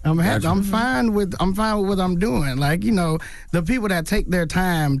happy. I'm fine with what I'm doing. Like, the people that take their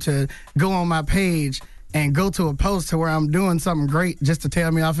time to go on my page and go to a post to where I'm doing something great just to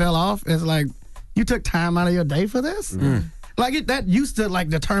tell me I fell off, it's like, you took time out of your day for this? Like, that used to,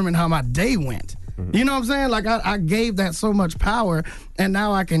 determine how my day went. You know what I'm saying? Like, I gave that so much power, and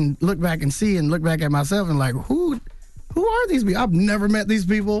now I can look back and see and look back at myself and like, who are these people? I've never met these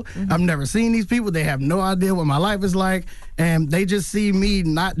people. I've never seen these people. They have no idea what my life is like, and they just see me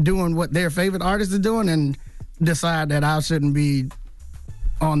not doing what their favorite artist is doing and decide that I shouldn't be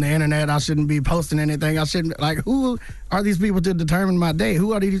on the internet. I shouldn't be posting anything. I shouldn't, who are these people to determine my day?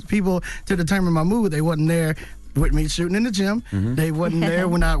 Who are these people to determine my mood? They wasn't there with me shooting in the gym. They wasn't there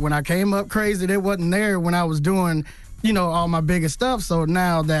when I came up crazy. They wasn't there when I was doing, all my biggest stuff. So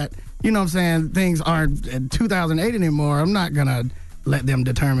now that, what I'm saying, things aren't in 2008 anymore, I'm not going to let them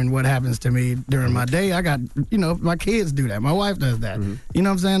determine what happens to me during my day. I got, my kids do that. My wife does that. You know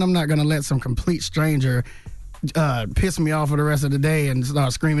what I'm saying? I'm not going to let some complete stranger piss me off for the rest of the day and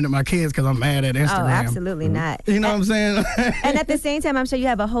start screaming at my kids because I'm mad at Instagram. Oh, absolutely not. You know what I'm saying? And at the same time, I'm sure you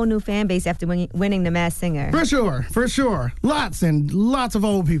have a whole new fan base after winning the Masked Singer. For sure. Lots and lots of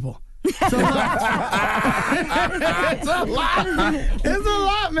old people. It's a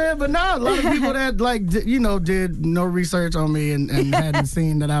lot, man. But no, a lot of people that did no research on me and hadn't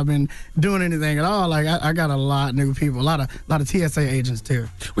seen that I've been doing anything at all. Like I got a lot of new people, a lot of TSA agents too.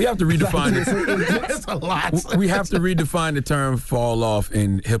 We have to redefine it. It's a lot. We have to redefine the term "fall off"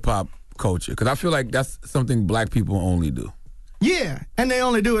 in hip hop culture because I feel like that's something black people only do. Yeah, and they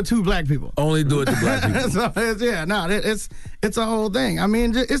only do it to black people. Only do it to black people. So it's a whole thing. I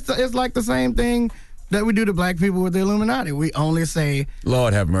mean, it's like the same thing that we do to black people with the Illuminati. We only say,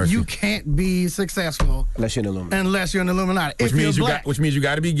 Lord have mercy. You can't be successful unless you're an Illuminati. Which means you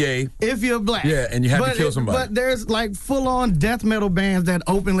got to be gay. If you're black. Yeah, and you have to kill somebody. But there's like full-on death metal bands that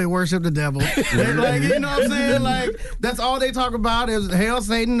openly worship the devil. Like, you know what I'm saying? Like, that's all they talk about is hell,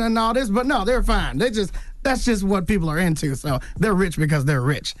 Satan, and all this. But no, they're fine. That's just what people are into. So they're rich because they're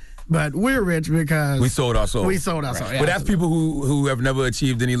rich. But we're rich because we sold our soul. We sold our soul. But that's people who have never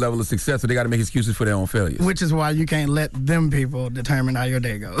achieved any level of success, so they got to make excuses for their own failures. Which is why you can't let them people determine how your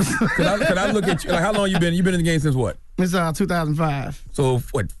day goes. Could I look at you? Like, how long you been? You've been in the game since what? It's 2005. So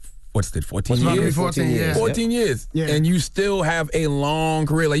what's it? 14 years. 14 years. 14 years. Yeah. And you still have a long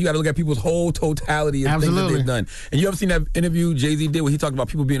career. Like, you got to look at people's whole totality of things that they've done. And you ever seen that interview Jay-Z did where he talked about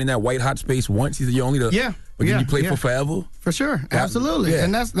people being in that white hot space once? He said you're only the but then you play for forever. For sure, absolutely.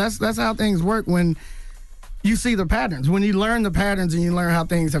 And that's how things work when you see the patterns. When you learn the patterns and you learn how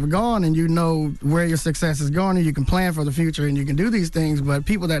things have gone and you know where your success is going and you can plan for the future and you can do these things. But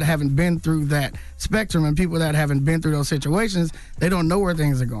people that haven't been through that spectrum and people that haven't been through those situations, they don't know where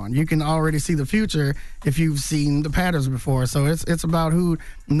things are going. You can already see the future if you've seen the patterns before. So it's about who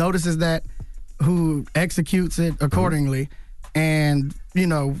notices that, who executes it accordingly. And, you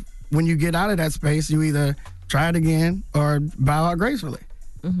know, when you get out of that space, you either try it again or bow out gracefully,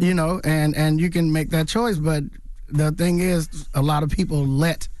 you know, and you can make that choice. But the thing is, a lot of people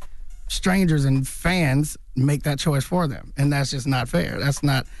let strangers and fans make that choice for them. And that's just not fair. That's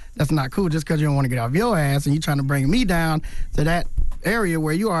not cool. Just because you don't want to get off your ass and you're trying to bring me down to that area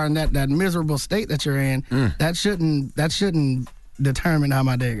where you are in that miserable state that you're in, that shouldn't determine how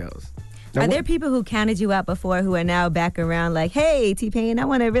my day goes. Are there people who counted you out before who are now back around like, hey, T-Pain, I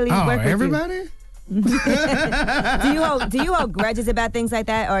want to really work with everybody? you? Do you hold grudges about things like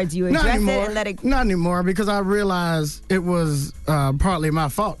that, or do you address it and let it? Not anymore, because I realized it was partly my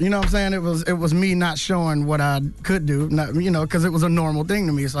fault. You know what I'm saying? It was me not showing what I could do, because it was a normal thing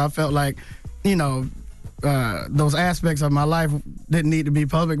to me. So I felt like, those aspects of my life didn't need to be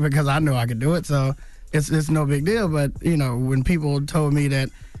public because I knew I could do it. So it's no big deal. But, when people told me that,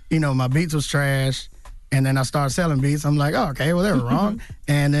 my beats was trash, and then I started selling beats, I'm like, oh, okay, well, they were wrong.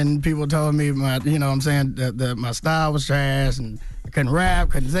 And then people told me my style was trash, and I couldn't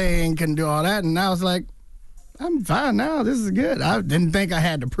rap, couldn't sing, couldn't do all that. And I was like, I'm fine now. This is good. I didn't think I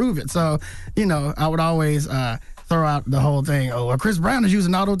had to prove it. So, I would always throw out the whole thing. Oh, well, Chris Brown is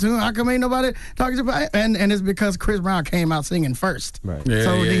using auto-tune. How come ain't nobody talking about it? And it's because Chris Brown came out singing first. Right. Yeah,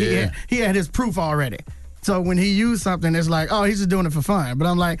 so yeah, he had his proof already. So when he used something, it's like, oh, he's just doing it for fun. But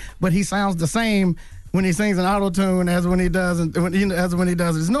I'm like, but he sounds the same when he sings an auto-tune as when he does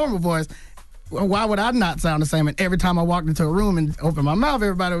his normal voice. Well, why would I not sound the same? And every time I walked into a room and opened my mouth,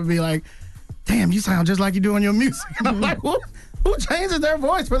 everybody would be like, damn, you sound just like you do on your music. And I'm like, who changes their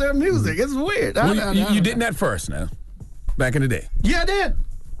voice for their music? It's weird. Well, you didn't at first now, back in the day. Yeah, I did.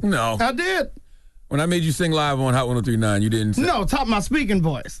 No. I did. When I made you sing live on Hot 103.9, you didn't say... No, top my speaking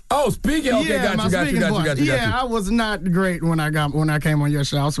voice. Oh, speaking? Okay, yeah, got you. Yeah, I was not great when I came on your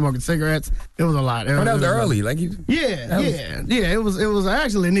show. I was smoking cigarettes. It was a lot. That was early. Like you. Yeah. It was I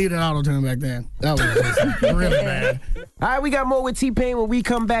actually needed auto-tune back then. That was really bad. All right, we got more with T-Pain when we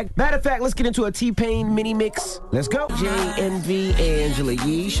come back. Matter of fact, let's get into a T-Pain mini mix. Let's go. JNV, Angela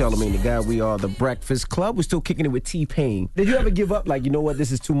Yee, Charlamagne the God. We are the Breakfast Club. We're still kicking it with T-Pain. Did you ever give up? Like, you know what?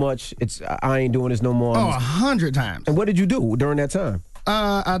 This is too much. I ain't doing this no more. Oh, 100 times. And what did you do during that time?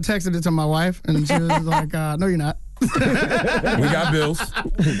 I texted it to my wife, and she was like, "No, you're not." We got bills.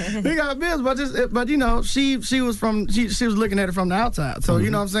 We got bills, but she was looking at it from the outside. So you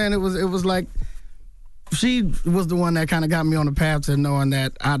know what I'm saying? It was like she was the one that kind of got me on the path to knowing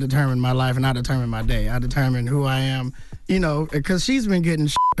that I determine my life and I determine my day. I determine who I am. Because she's been getting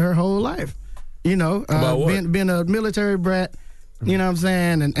her whole life. About what? Being a military brat. You know what I'm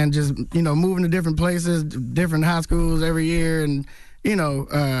saying? And just, moving to different places, different high schools every year and,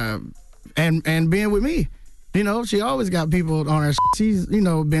 and being with me. She always got people on her. She's,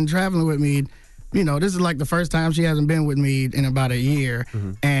 been traveling with me. This is like the first time she hasn't been with me in about a year.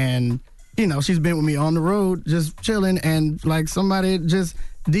 Mm-hmm. And, she's been with me on the road, just chilling. And like somebody just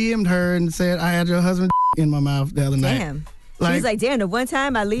DM'd her and said, I had your husband in my mouth the other night. Damn. She's like, damn, the one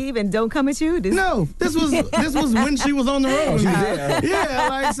time I leave and don't come at you? No, this was when she was on the road. Yeah,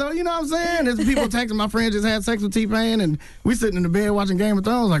 like, so, you know what I'm saying? There's people texting, my friend just had sex with T-Pain, and we sitting in the bed watching Game of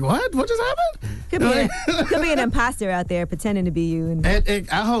Thrones, like, what? What just happened? Could be an imposter out there pretending to be you.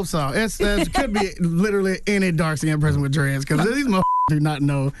 I hope so. It could be literally any dark-skinned person with dreads, because these motherfuckers do not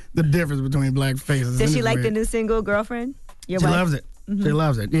know the difference between black faces. Does she like the new single, Girlfriend? She loves it. Mm-hmm. She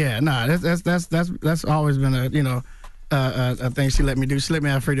loves it. Yeah, that's always been thing she let me do. She let me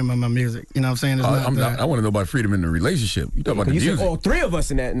have freedom in my music. You know what I'm saying? I want to know about freedom in the relationship. You talk about the music. Said all three of us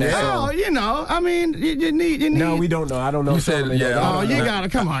in that. Oh, you know, I mean, you need. No, we don't know. I don't know. You said, yeah. You gotta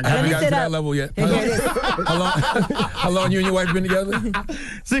come on. I haven't gotten to that level yet. How long you and your wife been together?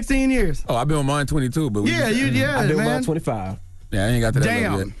 16 years. Oh, I've been on mine 22, but I've been on mine 25. Yeah, I ain't got to that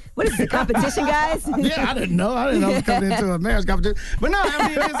level yet. What is the competition, guys? Yeah, I didn't know. I was coming into a marriage competition. But no,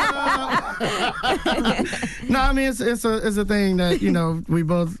 I mean, it's a thing that, you know, we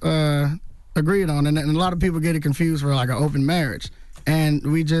both agreed on. And a lot of people get it confused for like an open marriage. And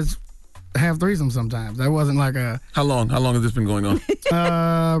we just have threesomes sometimes. That wasn't like a... How long has this been going on?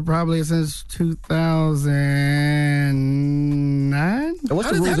 Probably since 2009. What's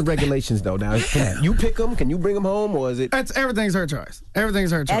the rules and regulations, though? Now, can you pick them? Can you bring them home, or is it... Everything's her choice.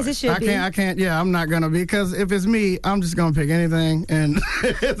 Everything's her choice. As it should be. I can't, I'm not going to be, because if it's me, I'm just going to pick anything, and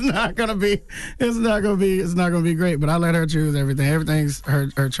it's not going to be great, but I let her choose everything. Everything's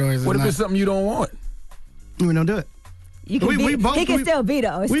her choice. What if it's something you don't want? We don't do it. He can still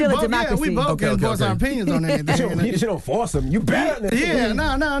veto. It's still a democracy. Yeah, we both can voice our opinions on anything. You don't force them. You better. Yeah,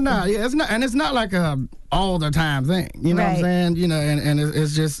 no. Yeah, it's not like a all the time thing. You know what I'm saying? You know, and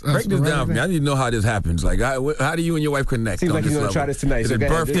it's just break this down for me. I need to know how this happens. Like, how do you and your wife connect? Seems like you're gonna try this tonight. Is it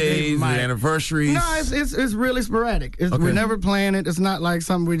birthdays? Is it anniversaries? No, it's really sporadic. We never plan it. It's not like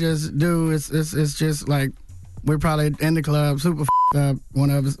something we just do. It's just like we're probably in the club, super up. One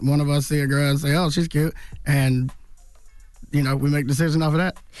of us see a girl and say, "Oh, she's cute," and you know, we make decisions off of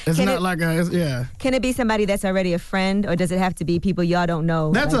that. It's not like yeah. Can it be somebody that's already a friend, or does it have to be people y'all don't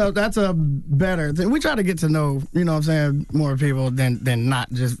know? That's a better thing. We try to get to know, you know what I'm saying, more people than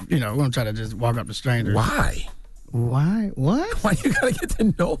not just, you know, we don't try to just walk up to strangers. Why? What? Why you gotta get to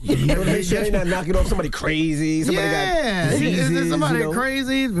know them? You want to make sure you're not knocking off somebody crazy. Somebody got diseases, is somebody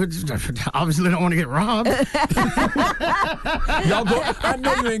crazy? Which obviously don't want to get robbed. Y'all go. I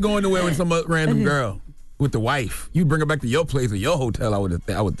know you ain't going nowhere with some random girl. With the wife, you bring her back to your place or your hotel. I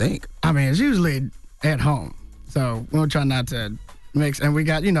would think. I mean, it's usually at home, so we'll try not to mix. And we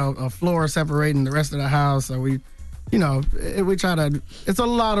got, you know, a floor separating the rest of the house, so we, you know, we try to. It's a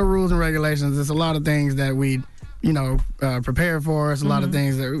lot of rules and regulations. It's a lot of things that we, you know, prepare for. It's a lot of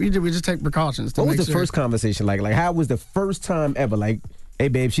things that we just take precautions. What was the first conversation like? Like, how was the first time ever? Like, hey,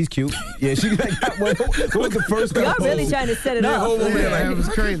 babe, she's cute. Yeah, she like, what was the first Y'all really trying to set it up. Yeah, it was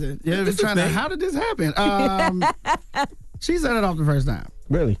crazy. Yeah, it was trying to, how did this happen? She set it off the first time.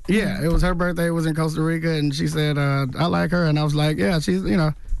 Really? Yeah, it was her birthday. It was in Costa Rica, and she said, I like her. And I was like, yeah, she's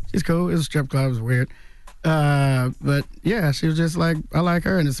cool. It was a strip club. It was weird. But, yeah, she was just like, I like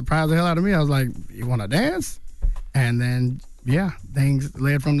her. And it surprised the hell out of me. I was like, you want to dance? And then, yeah, things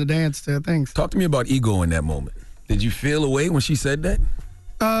led from the dance to things. Talk to me about ego in that moment. Did you feel away when she said that?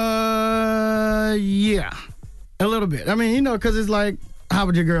 Yeah, a little bit. I mean, you know, because it's like, how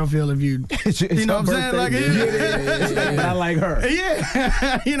would your girl feel if you, you know what I'm saying? Like, yeah. I like her.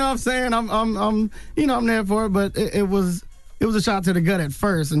 Yeah, you know what I'm saying? I'm there for it, but it was a shot to the gut at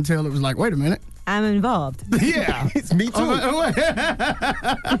first until it was like, wait a minute. I'm involved. Yeah. It's me too. And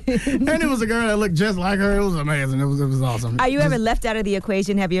it was a girl that looked just like her. It was amazing. It was awesome. Are you ever left out of the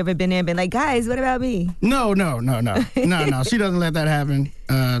equation? Have you ever been there and been like, guys, what about me? No. No. She doesn't let that happen.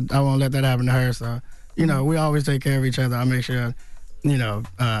 I won't let that happen to her. So, you know, we always take care of each other. I make sure, you know,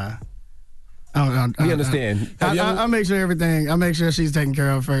 we understand. I make sure everything. I make sure she's taken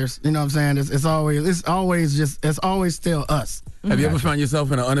care of first. You know what I'm saying? It's always still us. Have you ever found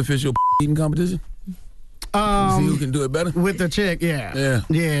yourself in an unofficial eating competition? See who can do it better? With the chick, yeah.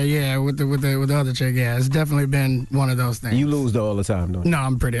 With the other chick, yeah. It's definitely been one of those things. You lose though all the time, though. No,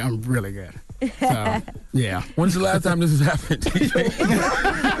 I'm really good. So, yeah. When's the last time this has happened?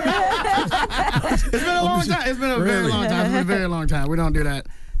 It's been a long time. It's been a very long time. It's been a very long time. We don't do that.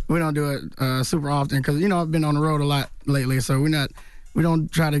 We don't do it super often because, you know, I've been on the road a lot lately, so we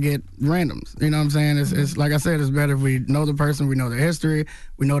don't try to get randoms. You know what I'm saying? It's like I said, it's better if we know the person, we know their history,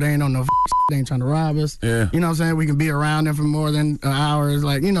 we know they ain't on no they ain't trying to rob us. Yeah. You know what I'm saying? We can be around them for more than an hour. It's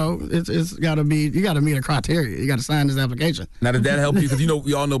like, you know, it's got to be, you got to meet a criteria. You got to sign this application. Now, did that help you? Because, you know,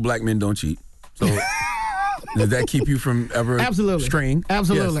 we all know black men don't cheat. So does that keep you from ever straying?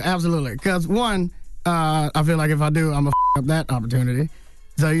 Absolutely. Because one, I feel like if I do, I'm going to up that opportunity.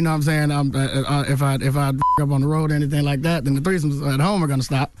 So, you know what I'm saying? If I up on the road or anything like that, then the threesomes at home are going to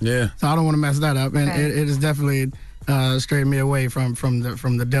stop. Yeah. So I don't want to mess that up. And it is definitely strayed me away from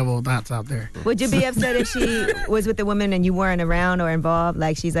the devil thoughts out there. Would you be upset if she was with the woman and you weren't around or involved?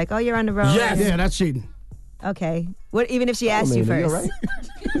 Like she's like, oh, you're on the road? Yes. Yeah, that's cheating. Okay. What? Even if she asked you Charlamagne, first.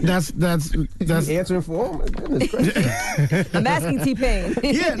 you all right? That's answering for him. Goodness gracious. I'm asking T-Pain.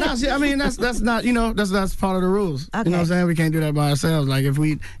 Yeah, no, see, I mean that's not that's part of the rules. Okay. You know what I'm saying? We can't do that by ourselves. Like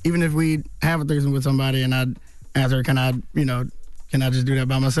even if we have a threesome with somebody and I ask her, can I just do that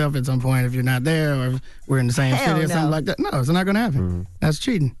by myself at some point if you're not there or if we're in the same Hell city or something no. like that? No, it's not gonna happen. That's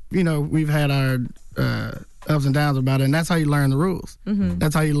cheating. We've had our ups and downs about it, and that's how you learn the rules.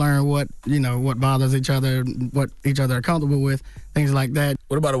 That's how you learn what bothers each other, what each other are comfortable with, things like that.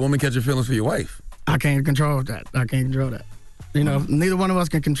 What about a woman catching feelings for your wife? I can't control that. Neither one of us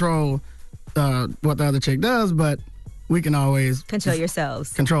can control what the other chick does, but we can always Control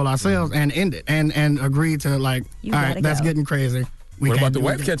yourselves. control ourselves and end it and agree to like, You all gotta right, that's go. getting crazy. We What can't about the do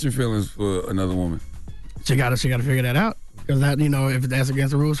wife it. catching feelings for another woman? She gotta figure that out because that if that's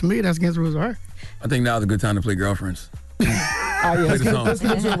against the rules for me, that's against the rules for her. I think now's a good time to play Girlfriends. Let's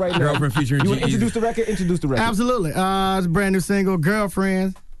get into it right now. Girlfriend featuring You want to G-Eazy. introduce the record? Introduce the record. Absolutely. It's a brand new single,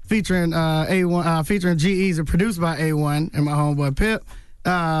 Girlfriend, featuring A1, featuring G-Eazy, produced by A1 and my homeboy Pip.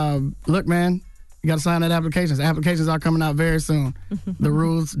 Look, man, you got to sign that applications. The applications are coming out very soon. The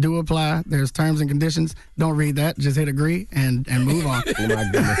rules do apply. There's terms and conditions. Don't read that. Just hit agree and move on. Oh, my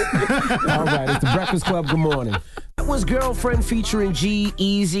goodness. All right, it's the Breakfast Club. Good morning. That was Girlfriend featuring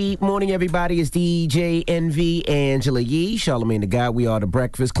G-Eazy. Morning, everybody. It's DJ NV, Angela Yee, Charlamagne the God. We are the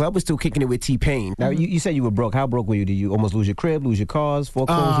Breakfast Club. We're still kicking it with T-Pain. Now, you said you were broke. How broke were you? Did you almost lose your crib, lose your cars,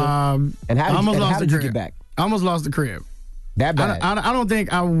 foreclosure? And how did you get back? I almost lost the crib. That bad? I don't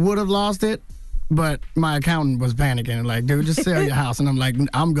think I would have lost it, but my accountant was panicking. Like, dude, just sell your house. And I'm like,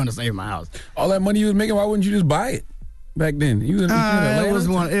 I'm going to save my house. All that money you was making, why wouldn't you just buy it back then? You was in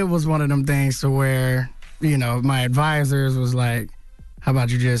Atlanta? It was one of them things to where, my advisors was like, how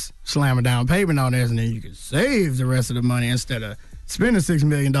about you just slam a down payment on this and then you can save the rest of the money instead of spending $6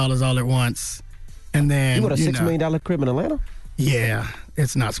 million all at once. And then, You got a $6 million crib in Atlanta? Yeah,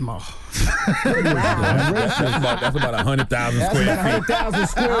 it's not small. That's about 100,000 square feet. 100,000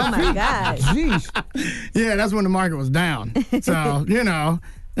 square feet. Oh my God. Jeez. Yeah, that's when the market was down. So,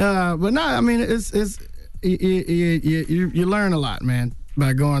 but no, I mean, it's you learn a lot, man,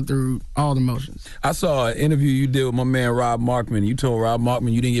 by going through all the motions. I saw an interview you did with my man Rob Markman. You told Rob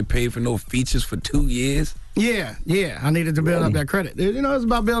Markman you didn't get paid for no features for 2 years. Yeah. I needed to build up that credit. It's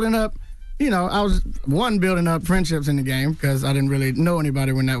about building up. I was building up friendships in the game because I didn't really know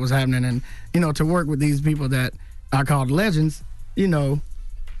anybody when that was happening, and to work with these people that I called legends, You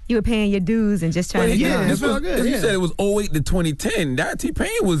were paying your dues and just trying to get on. it's good. You said it was 08 to 2010. That T-Pain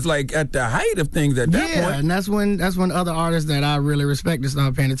was like at the height of things at that point. And that's when other artists that I really respected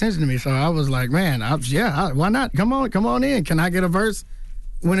started paying attention to me. So I was like, man, why not? Come on in. Can I get a verse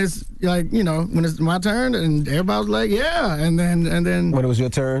when it's like, when it's my turn? And everybody was like, yeah. And then When it was your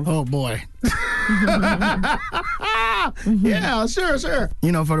turn? oh boy. Yeah, sure. For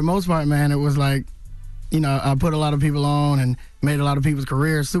the most part, man, it was like, I put a lot of people on and made a lot of people's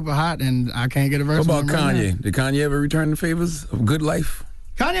careers super hot, and I can't get a verse. What about from them right Kanye? now. Did Kanye ever return the favors of Good Life?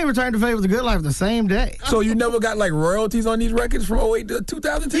 Kanye returned the favors of Good Life the same day. So you never got like royalties on these records from 08 to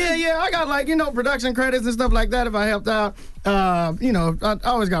 2010? Yeah, I got like, production credits and stuff like that if I helped out. I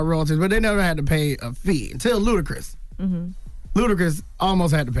always got royalties, but they never had to pay a fee until Ludacris. Ludacris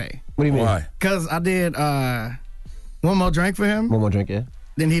almost had to pay. What do you mean? Why? Because I did One More Drink for him. One more drink, yeah.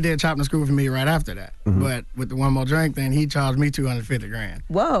 Then he did Chop and Screw for me right after that. But with the One More Drink, then he charged me $250,000.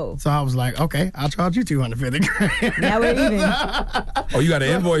 Whoa. So I was like, okay, I'll charge you $250,000. Now we're even. Oh, you got an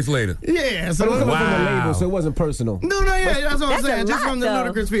invoice later. Yeah, So it was so from the label, so it wasn't personal. No, yeah, that's what I'm That's saying. a Just lot, from the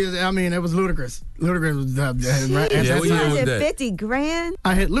though. Ludacris piece. I mean, it was Ludacris. Ludacris was right at Yeah, that what year time. was that? $50,000.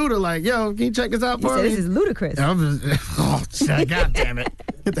 I hit Luda like, yo, can you check this out You for said me? this is ludicrous. I was, oh, shit, God damn it.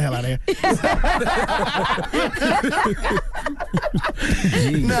 Get the hell out of here.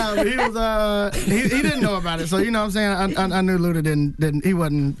 No, but he was, he didn't know about it. So, you know what I'm saying? I knew Luda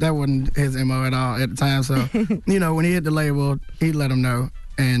that wasn't his MO at all at the time. So, when he hit the label, he let them know.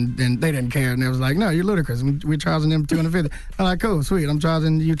 And then they didn't care. And they was like, no, you're Ludacris. We're charging them $250. I'm like, cool, sweet. I'm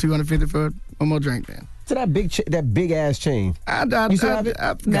charging you $250 for One More Drink then. So that big ass chain. You still have it?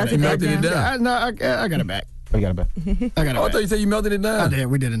 Melted it down. I got it back. Oh, you got it back. I got it Oh, I back. thought you said you melted it I down. did.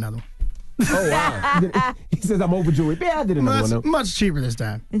 We did another one. Oh, wow. He says I'm overjoyed. Yeah, I did another one. Though. Much cheaper this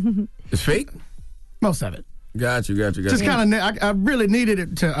time. It's fake? Most of it. Got you. Just kind of, I really needed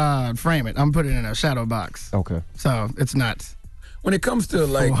it to frame it. I'm putting it in a shadow box. Okay. So it's not When it comes to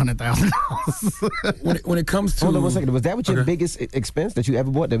like $400,000. when it comes to Hold on 1 second. Was that what your biggest expense that you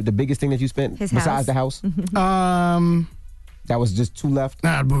ever bought? The biggest thing that you spent His besides house. the house? That was just two left?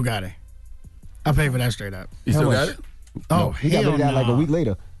 Nah, Bugatti. I paid for that straight up. You still How got much? it? Oh, He got rid of that like a week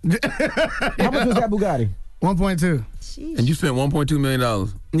later. How much was that Bugatti? 1.2. And you spent $1.2 million.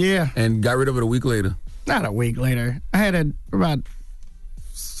 Yeah. And got rid of it a week later. Not a week later. I had it for about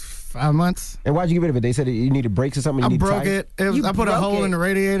 5 months. And why'd you get rid of it? They said you needed brakes or something? I broke it. I put a hole in the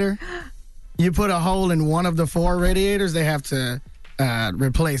radiator. You put a hole in one of the 4 radiators, they have to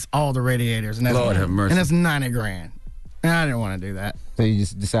replace all the radiators. And that's Lord have mercy. And that's $90,000. And I didn't want to do that. So you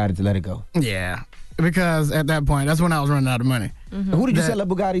just decided to let it go? Yeah. Because at that point, that's when I was running out of money. Mm-hmm. Who did you sell that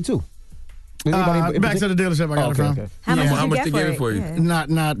Bugatti to? Back to the dealership I got it from. Okay. How much they gave it for you?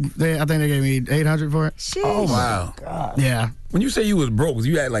 Yeah. I think they gave me $800 for it. Sheesh. Oh, wow. God. Yeah. When you say you was broke, was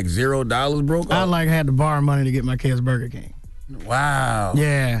you at like $0 broke? I had to borrow money to get my kids Burger King. Wow.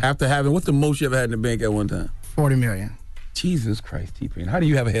 Yeah. After having, what's the most you ever had in the bank at one time? $40 million. Jesus Christ, T-Pain. How do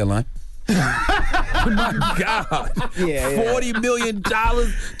you have a hairline? My God. Yeah. $40 million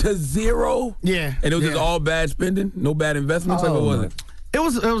to zero? Yeah. And it was just all bad spending? No bad investments? Like, what was it? It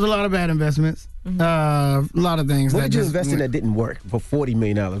was a lot of bad investments. A lot of things. What did you invest in that didn't work for $40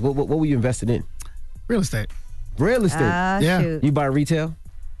 million? What were you invested in? Real estate. Real estate? Yeah. Shoot. You buy retail?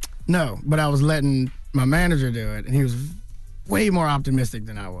 No, but I was letting my manager do it, and he was way more optimistic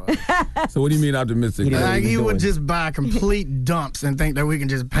than I was. So what do you mean optimistic? He would just buy complete dumps and think that we can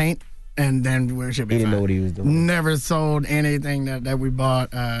just paint, and then we should be He fine. didn't know what he was doing. Never sold anything that we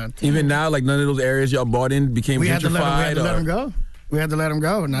bought. Even now, like none of those areas y'all bought in became we had to gentrified? let him go. We had to let him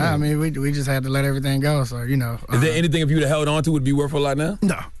go. No, I mean, we just had to let everything go. So, you know. Is there anything if you would have held on to would be worth a lot now?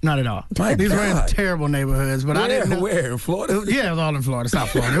 No, not at all. My These were in God. terrible neighborhoods, but I didn't know. Where? In Florida? Yeah, it was all in Florida, South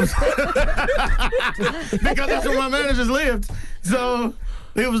Florida. Because that's where my managers lived. So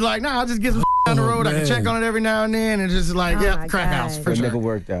it was like, nah, I'll just get some down the road. I can check on it every now and then. And just like, my crack God. house for It sure. never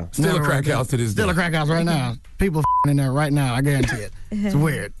worked out. Still Never a crack worked out. house to this day. Still a crack house right now. People in there right now, I guarantee it. It's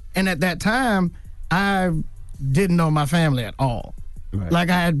weird. And at that time, I didn't know my family at all. Right.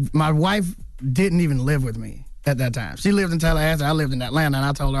 Like my wife didn't even live with me at that time. She lived in Tallahassee. I lived in Atlanta, and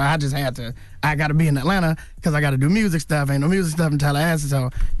I told her I got to be in Atlanta because I got to do music stuff. Ain't no music stuff in Tallahassee, so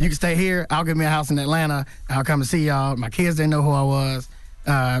you can stay here. I'll get me a house in Atlanta. I'll come and see y'all. My kids didn't know who I was.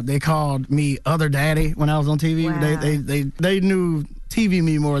 They called me Other Daddy when I was on TV. Wow. They knew TV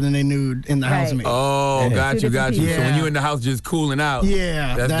me more than they knew in the house me. Oh, got you. different So people. when you in the house just cooling out,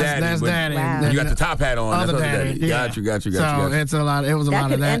 Yeah, that's daddy. that's but daddy. Wow. You got the top hat on. Other That's daddy. Yeah. Got you. So it's a lot. It was a That lot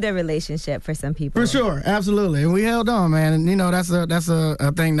could of that. end a relationship for some people. For sure, absolutely, and we held on, man. And you know, that's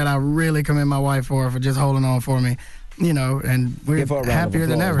a thing that I really commend my wife for just holding on for me. You know, and we're Give her a round of happier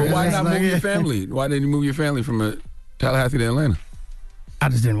than applause. ever. But why It's not like, move your family? Why didn't you move your family from Tallahassee to Atlanta? I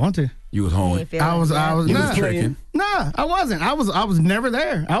just didn't want to. You was You home. ain't feel I was You nah, was tricking. Nah, I wasn't. I was never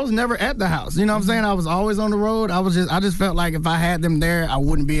there. I was never at the house. You know what I'm saying? I was always on the road. I just felt like if I had them there, I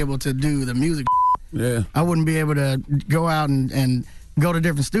wouldn't be able to do the music. Yeah. I wouldn't be able to go out and go to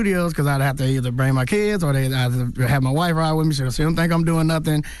different studios because I'd have to either bring my kids or they'd have to have my wife ride with me so she don't think I'm doing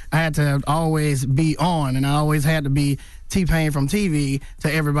nothing. I had to always be on, and I always had to be T-Pain from TV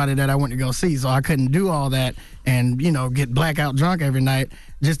to everybody that I went to go see. So I couldn't do all that and, you know, get blackout drunk every night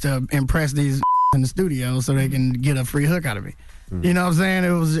just to impress these in the studio so they can get a free hook out of me. You know what I'm saying?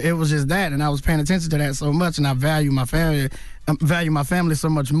 It was just that, and I was paying attention to that so much, and I value my family so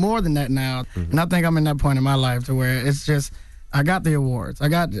much more than that now. And I think I'm in that point in my life to where it's just I got the awards. I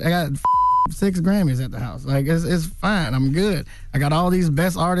got 6 Grammys at the house. Like it's fine. I'm good. I got all these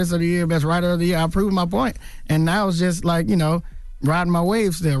best artists of the year, best writer of the year. I proved my point, and now it's just like, you know, riding my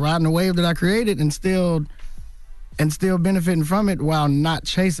wave still, riding the wave that I created, and still benefiting from it while not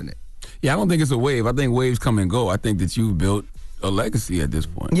chasing it. Yeah, I don't think it's a wave. I think waves come and go. I think that you've built a legacy at this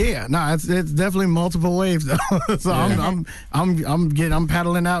point. Yeah, no, it's definitely multiple waves though. So Yeah. I'm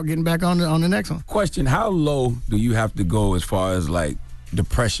paddling out, getting back on the next one. Question: how low do you have to go as far as like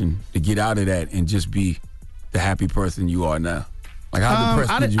depression to get out of that and just be the happy person you are now? Like how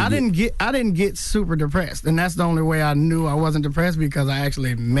depressed did you get? I didn't get super depressed, and that's the only way I knew I wasn't depressed because I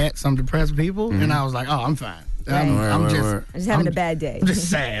actually met some depressed people, and I was like, oh, I'm fine. I'm just having a bad day. I'm just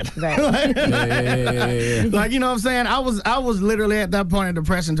sad. Right. Yeah. Like, you know what I'm saying? I was literally at that point of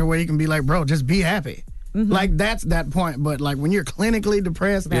depression to where you can be like, bro, just be happy. Like that's that point. But like when you're clinically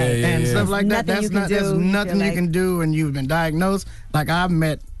depressed and stuff like that, Nothing there's nothing you like- can do, and you've been diagnosed. Like I've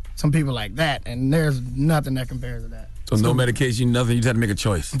met some people like that, and there's nothing that compares to that. So no medication, nothing. You just had to make a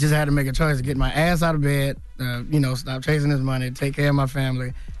choice. Just had to make a choice to get my ass out of bed, stop chasing this money, take care of my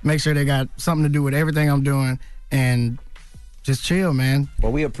family, make sure they got something to do with everything I'm doing, and just chill, man.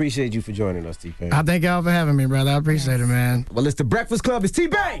 Well, we appreciate you for joining us, T-Pain. I thank y'all for having me, brother. I appreciate it, man. Well, it's the Breakfast Club. It's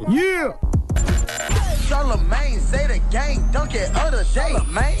T-Pain. Yeah. Charlamagne say the gang dunk it other day,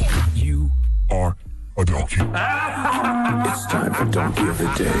 man. You are a a donkey. It's time for Donkey of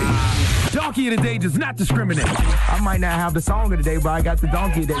the Day. Donkey of the Day does not discriminate. I might not have the song of the day, but I got the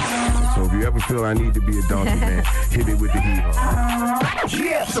donkey of the day. So if you ever feel I need to be a donkey, man, hit it with the hee-haw.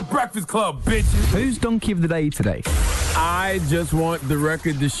 Yes, the Breakfast Club, bitches. Who's Donkey of the Day today? I just want the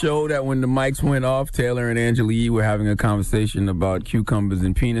record to show that when the mics went off, Taylor and Angela Yee were having a conversation about cucumbers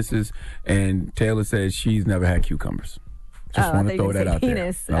and penises, and Taylor says she's never had cucumbers. Just want to throw that out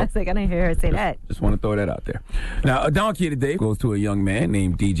penis. there. I was like, I didn't hear her say that. Just want to throw that out there. Now, a donkey of the day goes to a young man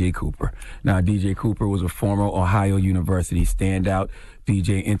named DJ Cooper. Now, DJ Cooper was a former Ohio University standout.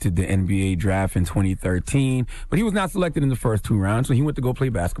 DJ entered the NBA draft in 2013, but he was not selected in the first 2 rounds, so he went to go play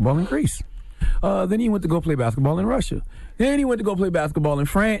basketball in Greece. Then he went to go play basketball in Russia. Then he went to go play basketball in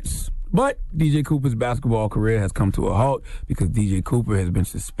France. But DJ Cooper's basketball career has come to a halt because DJ Cooper has been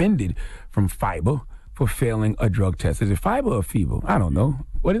suspended from FIBA for failing a drug test. Is it FIBA or FIBA? I don't know.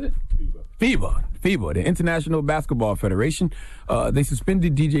 What is it? FIBA, the International Basketball Federation. They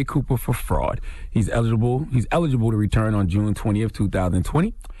suspended DJ Cooper for fraud. He's eligible to return on June 20th,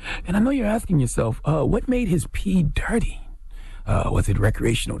 2020. And I know you're asking yourself, what made his pee dirty? Was it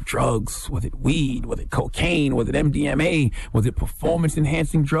recreational drugs? Was it weed? Was it cocaine? Was it MDMA? Was it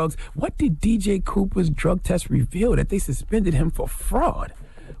performance-enhancing drugs? What did DJ Cooper's drug test reveal that they suspended him for fraud?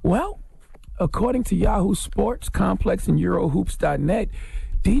 Well, according to Yahoo Sports Complex and Eurohoops.net,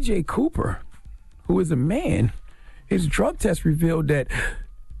 DJ Cooper, who is a man, his drug test revealed that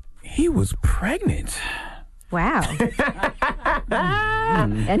he was pregnant. Wow.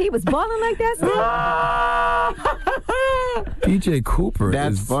 And he was balling like that still? DJ Cooper.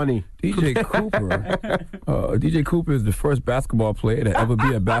 That's funny. DJ Cooper is the first basketball player to ever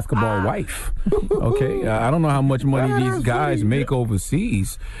be a basketball wife. Okay, I don't know how much money these guys make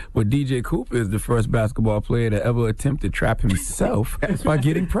overseas, but DJ Cooper is the first basketball player to ever attempt to trap himself by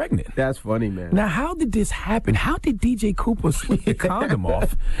getting pregnant. That's funny, man. Now, how did this happen? How did DJ Cooper slip the condom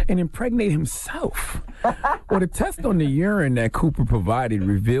off and impregnate himself? Well, the test on the urine that Cooper provided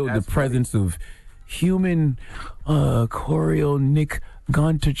revealed the presence of human chorionic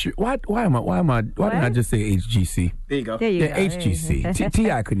gontature. Why didn't I just say HGC? There you go. There you go. HGC.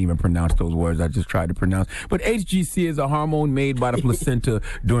 T.I. couldn't even pronounce those words I just tried to pronounce. But HGC is a hormone made by the placenta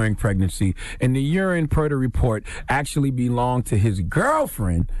during pregnancy. And the urine, per the report, actually belonged to his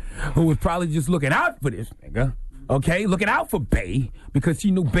girlfriend, who was probably just looking out for this nigga. Okay, looking out for Bae because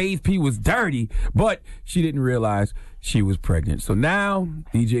she knew Bae's pee was dirty, but she didn't realize she was pregnant. So now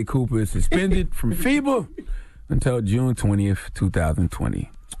DJ Cooper is suspended from FIBA until June 20th,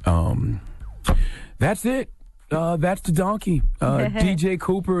 2020. That's it. That's the donkey. DJ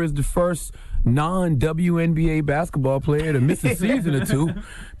Cooper is the first non-WNBA basketball player to miss a season or 2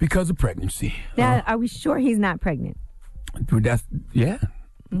 because of pregnancy. Now, are we sure he's not pregnant? Yeah.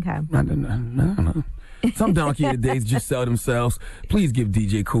 Okay. I don't know. Some donkey of the days just sell themselves. Please give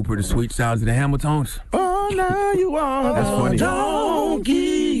DJ Cooper the sweet sounds of the Hamiltones. Oh, now you are That's funny.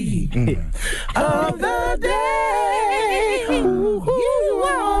 donkey of the day. Ooh, you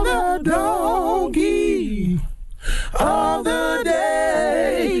are the donkey of the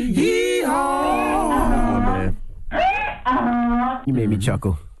day. Yeehaw. Man. You made me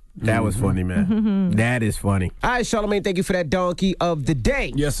chuckle. That was funny, man. That is funny. All right, Charlamagne, thank you for that donkey of the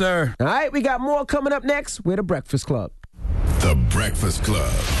day. Yes, sir. All right, we got more coming up next. We're the Breakfast Club. The Breakfast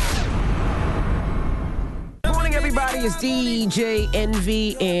Club. Good morning, everybody. It's DJ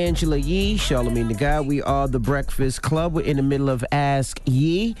Envy, Angela Yee, Charlamagne the Guy. We are the Breakfast Club. We're in the middle of Ask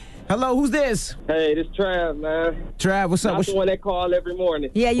Yee. Hello, who's this? Hey, this Trav, man. Trav, what's up? Not the one that call every morning.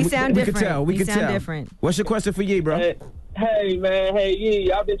 Yeah, you sound different. We can tell. We you can sound tell. different. What's your question for Yee, bro? Hey, man. Hey,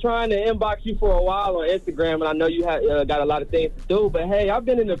 Yee. I've been trying to inbox you for a while on Instagram, and I know you have got a lot of things to do. But, hey, I've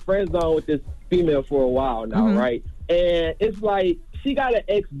been in the friend zone with this female for a while now, right? And it's like she got an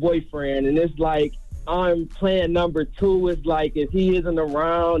ex-boyfriend, and it's like I'm playing number 2. It's like if he isn't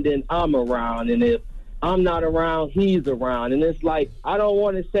around, then I'm around. And if I'm not around, he's around. And it's like I don't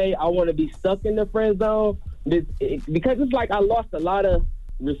want to say I want to be stuck in the friend zone because it's like I lost a lot of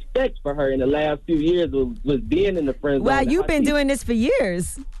respect for her in the last few years was being in the friend zone. Well, you've been doing this for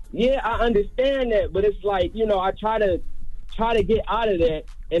years. Yeah, I understand that, but it's like, you know, I try to get out of that,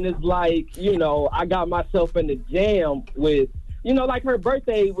 and it's like, you know, I got myself in the jam with, you know, like her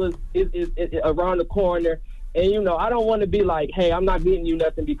birthday is around the corner, and, you know, I don't want to be like, hey, I'm not getting you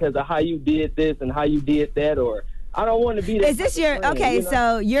nothing because of how you did this and how you did that, or I don't want to be that. Is this your, friend, okay, you know?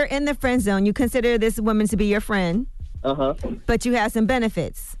 So you're in the friend zone. You consider this woman to be your friend. But you have some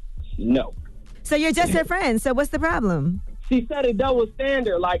benefits. No. So you're just her friend. So what's the problem? she set a double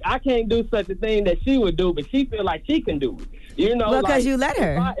standard. Like, I can't do such a thing that she would do, but she feel like she can do it. You know, well, because like, you let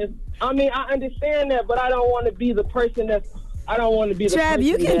her. I understand that, but I don't want to be the person that's. I don't want to be the person. Trav,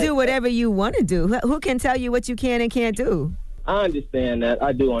 you can do whatever you want to do. Who can tell you what you can and can't do? I understand that.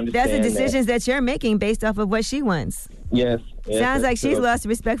 I do understand. That's the decisions that you're making based off of what she wants. Yes. Sounds like she's lost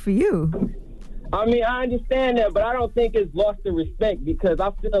respect for you. I mean, I understand that, but I don't think it's lost the respect because I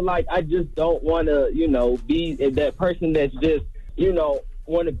feel like I just don't want to, you know, be that person that's just, you know,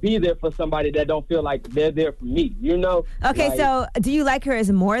 want to be there for somebody that don't feel like they're there for me, you know? Okay, like, so do you like her as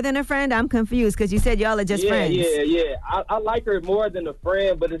more than a friend? I'm confused because you said y'all are just friends. Yeah. I like her more than a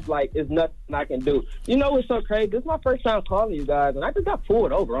friend, but it's like, it's nothing I can do. You know what's so crazy? This is my first time calling you guys, and I just got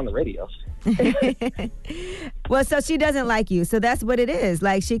pulled over on the radio. Well, so she doesn't like you. So that's what it is.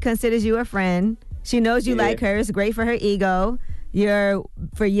 Like, she considers you a friend. She knows you like her. It's great for her ego. You're,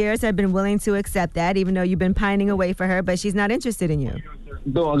 for years, have been willing to accept that, even though you've been pining away for her, but she's not interested in you.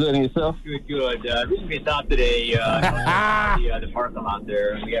 Doing good in yourself? Good. Recently stopped today the parking lot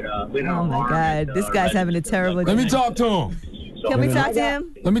there. We had oh, my God. This guy's having a terrible day. Let me talk to him. Can we talk to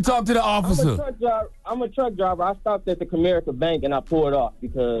him? Let me talk to the officer. I'm a truck driver. I stopped at the Comerica Bank and I pulled off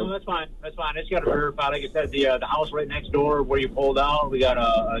because. No, that's fine. I just got to verify. Like I said, the house right next door where you pulled out, we got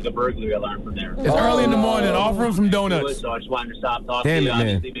a burglary alarm from there. It's early in the morning. Offer him some donuts. So I just wanted to stop talking Damn to you. it,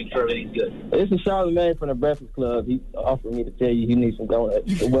 man. Obviously, make sure everything's good. This is Charlamagne from the Breakfast Club. He offered me to tell you he needs some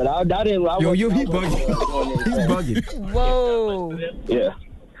donuts, but I didn't. He bugging. He's bugging. Whoa. Yeah.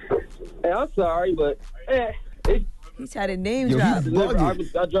 Hey, I'm sorry, but he tried to name drop.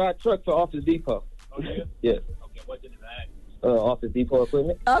 I drive trucks for Office Depot. Okay. Yeah. Okay, what's in the bag? Office Depot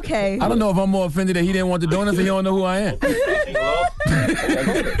equipment. Okay. I don't know if I'm more offended that he didn't want the donuts and he don't know who I am.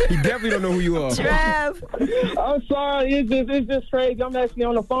 He definitely don't know who you are. Trav. I'm sorry. It's just crazy. I'm actually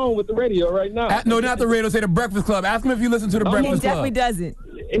on the phone with the radio right now. No, not the radio. Say the Breakfast Club. Ask him if you listen to the Breakfast Club. He definitely doesn't.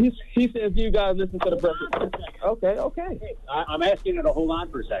 He says you guys listen to the Breakfast Club. Okay. Hey, I'm asking you to hold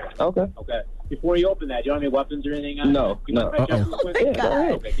on for a second. Okay. Before you open that, do you have any weapons or anything on No.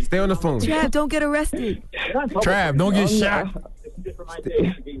 Stay on the phone. Trav, don't get arrested. Trav, don't get shot. Just for my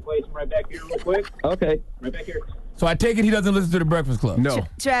sake, can you place him right back here real quick? Okay. Right back here. So I take it he doesn't listen to the Breakfast Club. No.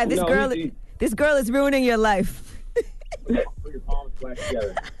 Trav, this girl is ruining your life. Put your palms flat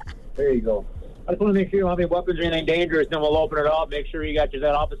together. There you go. I just want to make sure you don't have any weapons or anything dangerous. Then we'll open it up. Make sure you got that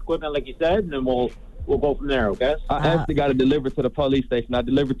office equipment like you said, and then we'll go from there. Okay? I actually got to deliver to the police station. I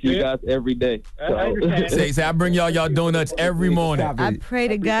deliver to you guys every day. I understand. Say I bring y'all donuts every morning. I pray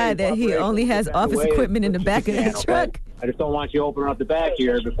to God that he only has office equipment in the back of the truck. I just don't want you opening up the back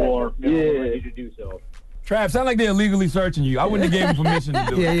here before you to do so. Trav, sound like they're illegally searching you. I wouldn't have gave him permission to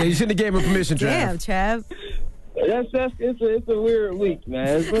do it. Yeah, you shouldn't have gave him permission, Trav. Damn, Trav. It's a weird week,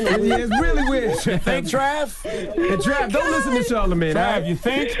 man. It's really weird. You think, Trav? Hey, Trav, don't listen to Charlamagne. Trav, you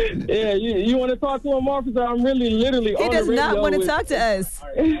think? Yeah, you want to talk to him, officer? I'm literally He on does the radio not want to talk to us. All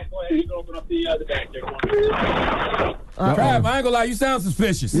right, go ahead. You can open up the back there. Trav, I ain't gonna lie, you sound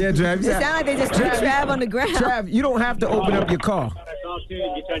suspicious. Yeah, Trav. It sounds like they just threw Trav on the ground. Trav, you don't have to open up your car. Get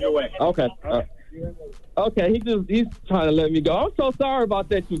on your way. Okay. Okay, he's trying to let me go. I'm so sorry about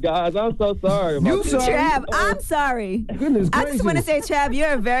that, you guys. I'm so sorry about that. Trav, I'm sorry. Goodness I just want to say, Trav,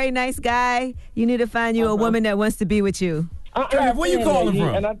 you're a very nice guy. You need to find you a woman that wants to be with you. Trav, where you calling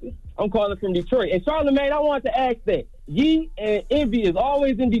from? I'm calling from Detroit. And Charlamagne, I want to ask that. Yee and Envy is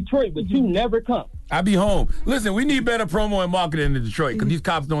always in Detroit, but you never come. I be home. Listen, we need better promo and marketing in Detroit because these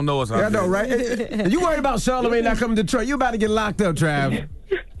cops don't know us out there. I know, right? You worried about Charlamagne not coming to Detroit? You about to get locked up, Trav.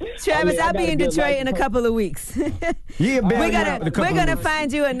 Travis, I'll be in Detroit in a couple of weeks. We're gonna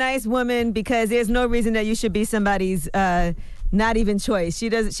find you a nice woman because there's no reason that you should be somebody's not even choice. She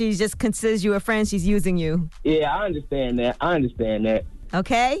just considers you a friend. She's using you. Yeah, I understand that.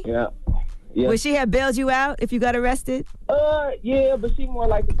 Okay? Yeah. Would she have bailed you out if you got arrested? Yeah, but she's more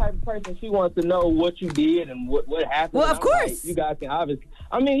like the type of person she wants to know what you did and what happened. Well, of course. Like, you guys can obviously.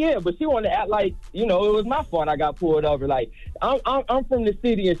 I mean, yeah, but she wanted to act like, it was my fault I got pulled over. Like, I'm from the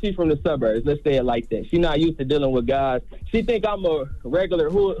city and she's from the suburbs. Let's say it like that. She's not used to dealing with guys. She think I'm a regular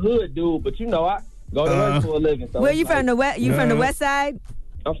hood dude, but I go to work for a living. So where you from? You from the west side?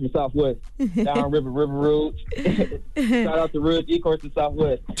 I'm from Southwest, down River Road. Shout out to Ridge, E-Course in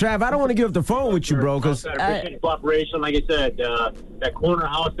Southwest. Trav, I don't want to give up the phone with you, bro, because... Appreciate cooperation. Like I said, that corner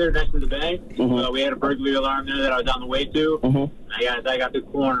house there next to the bank, we had a burglary alarm there that I was on the way to. I got the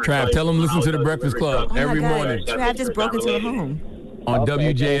corner. Trav, tell them listen to the Breakfast Club every morning. Trav just broke into a home. On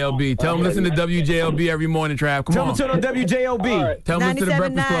WJLB. Tell them listen to WJLB every morning, Trav. Come on. Tell them turn on WJLB. Right. Tell them listen to the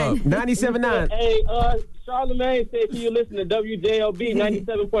Breakfast Club. 97.9. Hey, Charlamagne said, can you listen to WJLB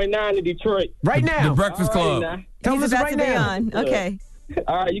 97.9 in Detroit? Right now. The Breakfast Club. Tell them He's listen about right to be now. on. Okay.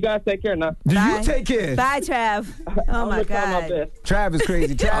 All right, you guys take care now. Do Bye. you take care? Bye, Trav. Oh, my God. Trav is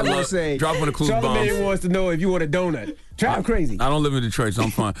crazy. Trav will say, Drop one of the clues Charlamagne bombs. wants to know if you want a donut. Trav crazy. I don't live in Detroit, so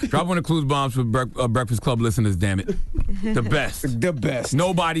I'm fine. Drop one of the clues bombs for Breakfast Club listeners, damn it. The best. The best.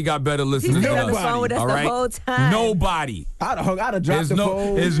 Nobody got better listeners He's than been on the us. phone with us all the right? whole time. Nobody. I'd have dropped the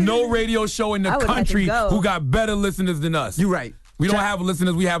phone. There's no radio show in the I would let country him go. who got better listeners than us. You're right. We don't have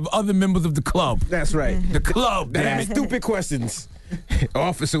listeners. We have other members of the club. That's right. The club, That damn ask it. stupid questions.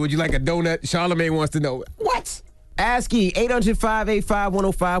 Officer, would you like a donut? Charlamagne wants to know. What? Ask Yee,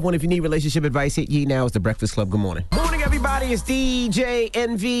 800-585-1051. If you need relationship advice, hit Yee now. It's the Breakfast Club. Good morning. Morning, everybody. It's DJ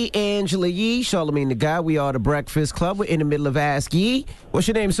NV, Angela Yee, Charlamagne the Guy. We are the Breakfast Club. We're in the middle of Ask Yee. What's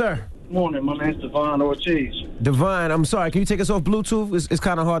your name, sir? Morning, my name's Devon Ortiz. Divine, I'm sorry. Can you take us off Bluetooth? It's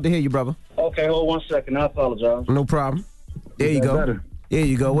kind of hard to hear you, brother. Okay, hold 1 second. I apologize. No problem. There you that go. better? There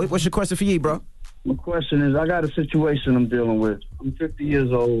you go. What's your question for Yee, bro? My question is, I got a situation I'm dealing with. I'm 50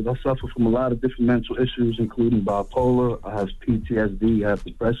 years old. I suffer from a lot of different mental issues, including bipolar. I have PTSD, I have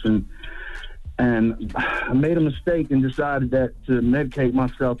depression. And I made a mistake and decided that to medicate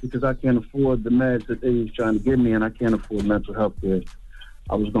myself because I can't afford the meds that they was trying to give me, and I can't afford mental health care.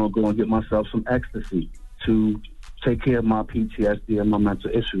 I was going to go and get myself some ecstasy to take care of my PTSD and my mental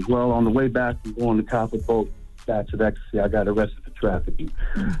issues. Well, on the way back from going to cop a boat batch of ecstasy, I got arrested for trafficking.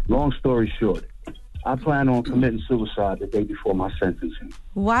 Long story short, I plan on committing suicide the day before my sentencing.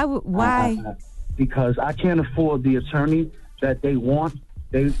 Why? Because I can't afford the attorney that they want.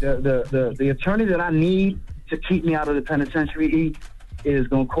 The attorney that I need to keep me out of the penitentiary is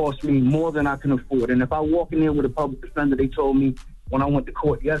going to cost me more than I can afford. And if I walk in there with a public defender, they told me when I went to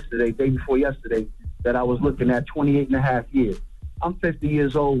court yesterday, day before yesterday, that I was looking at 28 and a half years. I'm 50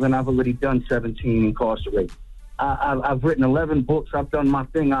 years old and I've already done 17 incarcerated. I've written 11 books. I've done my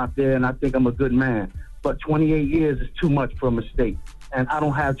thing out there, and I think I'm a good man. But 28 years is too much for a mistake, and I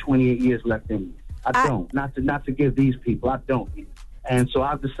don't have 28 years left in me. I don't. Not to give these people. I don't. And so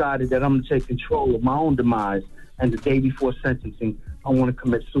I've decided that I'm going to take control of my own demise, and the day before sentencing, I want to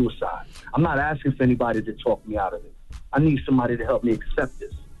commit suicide. I'm not asking for anybody to talk me out of it. I need somebody to help me accept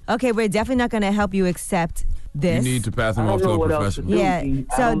this. Okay, we're definitely not going to help you accept this. You need to pass him off to a professional. Yeah. I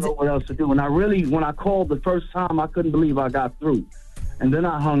don't know what else to do. And when I called the first time, I couldn't believe I got through. And then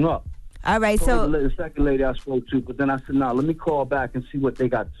I hung up. All right, the second lady I spoke to, but then I said, let me call back and see what they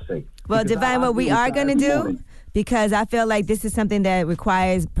got to say. Well, Because Divine, what we are going to do, because I feel like this is something that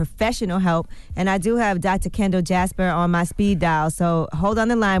requires professional help, and I do have Dr. Kendall Jasper on my speed dial, so hold on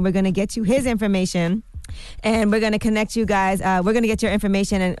the line. We're going to get you his information. And we're going to connect you guys. We're going to get your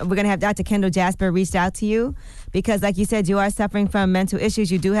information, and we're going to have Dr. Kendall Jasper reach out to you because, like you said, you are suffering from mental issues.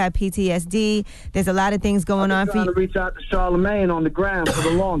 You do have PTSD. There's a lot of things going on for you. I'm trying to reach out to Charlamagne on the gram for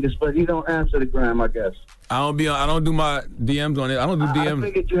the longest, but he don't answer the gram, I guess. I don't do my DMs on it. I don't do DMs. I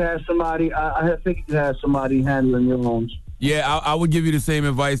figured you had somebody. I figured you had somebody handling your loans. Yeah, I would give you the same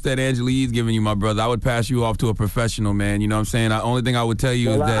advice that Angela Yee's giving you, my brother. I would pass you off to a professional, man. You know what I'm saying? The only thing I would tell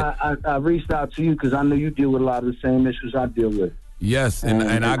you is that I reached out to you because I know you deal with a lot of the same issues I deal with. yes,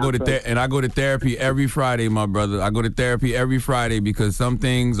 and I go to therapy every Friday, my brother. I go to therapy every Friday because some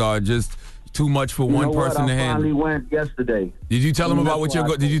things are just too much for one person to handle. I finally went yesterday. Did you tell him about what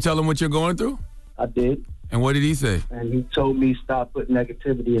Did you tell him what you're going through? I did. And what did he say? And he told me stop putting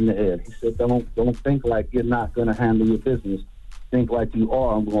negativity in the air. He said don't think like you're not going to handle your business. Think like you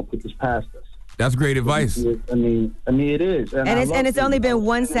are. I'm going to put this past us. That's great advice. I mean, it is. And it's only been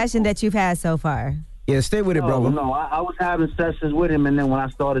one session that you've had so far. Yeah, stay with it, brother. No, I was having sessions with him, and then when I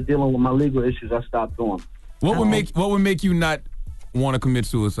started dealing with my legal issues, I stopped going. What would make you not want to commit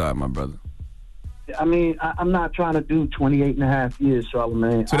suicide, my brother? I mean, I'm not trying to do 28 and a half years,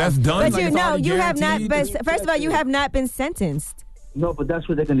 Charlamagne. So that's done? But you have not, but first of all, you have not been sentenced. No, but that's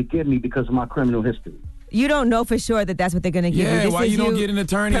what they're going to give me because of my criminal history. You don't know for sure that that's what they're going to give you. This why is you don't get an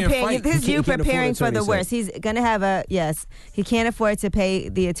attorney and fight? This is you preparing for the worst. He's going to have he can't afford to pay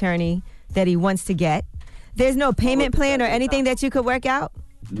the attorney that he wants to get. There's no payment plan or anything that you could work out?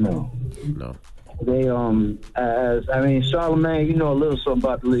 No. They, Charlamagne, you know a little something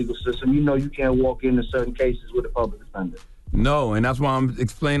about the legal system. You know you can't walk into certain cases with a public defender. No, and that's why I'm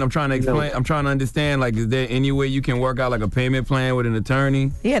trying to understand, like, is there any way you can work out, like, a payment plan with an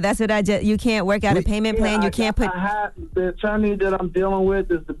attorney? Yeah, that's what you can't work out a payment plan. You can't put... the attorney that I'm dealing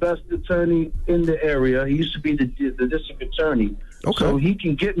with is the best attorney in the area. He used to be the district attorney. Okay. So he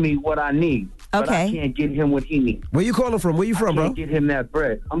can get me what I need. But Okay. I can't get him what he needs. Where you calling from? Where you from, I bro? can't get him that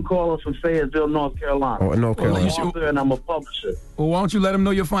bread. I'm calling from Fayetteville, North Carolina. Oh, North Carolina. I'm an author and I'm a publisher. Well, why don't you let him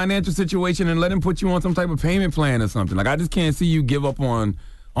know your financial situation and let him put you on some type of payment plan or something? Like, I just can't see you give up on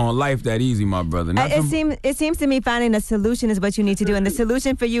life that easy, my brother. It seems to me finding a solution is what you need to do. And the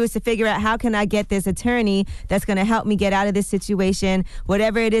solution for you is to figure out how can I get this attorney that's going to help me get out of this situation,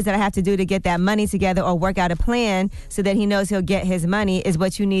 whatever it is that I have to do to get that money together or work out a plan so that he knows he'll get his money is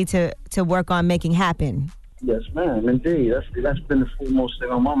what you need to work on making happen. Yes, ma'am. Indeed. That's been the foremost thing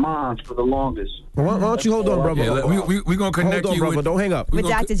on my mind for the longest. Why don't you hold on, brother? Yeah, we're going to connect Hold on, you brother. with... Don't hang up. With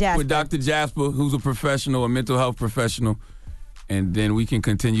Dr. Jasper. With Dr. Jasper, who's a professional, a mental health professional. And then we can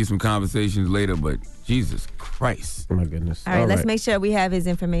continue some conversations later, but Jesus Christ. Oh, my goodness. All right, let's make sure we have his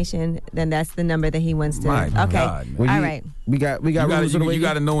information. Then that's the number that he wants to. My okay. God, man. All right. We got rules on the way. You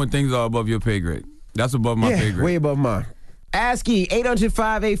got to know when things are above your pay grade. That's above my pay grade. Way above mine. Ask Yee,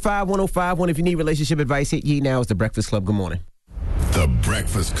 800-585-1051. If you need relationship advice, hit Yee now. It's The Breakfast Club. Good morning. The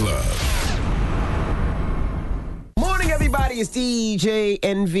Breakfast Club. Morning, everybody. It's DJ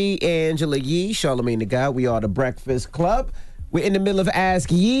NV, Angela Yee, Charlamagne the God. We are The Breakfast Club. We're in the middle of Ask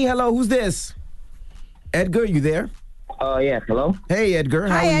Yee. Hello, who's this? Edgar, you there? Yeah, hello. Hey, Edgar.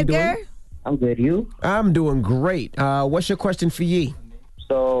 How Hi, are you Edgar. doing? I'm good. You? I'm doing great. What's your question for Yee?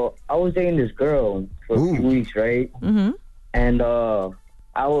 So I was dating this girl for a few weeks, right? Mm-hmm. And I'm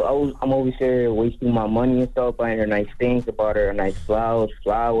over here wasting my money and stuff, buying her nice things, I bought her a nice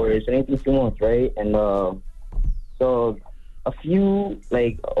flowers, anything she wants, right? And so a few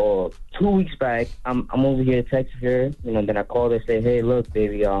 2 weeks back, I'm over here texting her, then I called her and say, hey, look,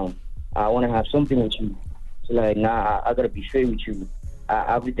 baby, I want to have something with you. She's like, nah, I gotta be straight with you.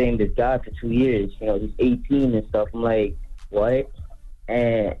 I've been dating this guy for 2 years. He's 18 and stuff. I'm like, what?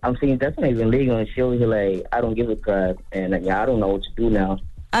 And I'm saying that's not even legal. And she over here like, I don't give a crap. And I don't know what to do now.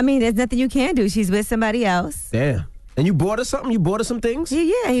 I mean, there's nothing you can do. She's with somebody else. Damn. And you bought her something? You bought her some things?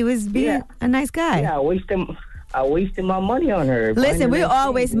 Yeah, he was being a nice guy. Yeah, I wasted my money on her. Listen, we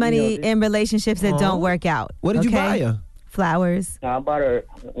all waste money in relationships that don't work out. What did you buy her? Flowers. I bought her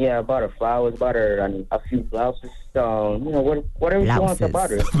flowers, bought her a few blouses, whatever she wants, I bought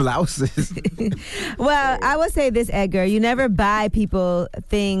her. Blouses. Well, I would say this, Edgar. You never buy people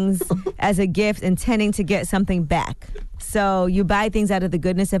things as a gift intending to get something back. So you buy things out of the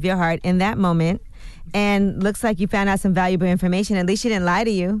goodness of your heart in that moment. And looks like you found out some valuable information. At least she didn't lie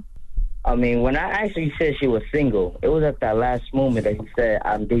to you. I mean, when I actually said she was single, it was at that last moment that he said,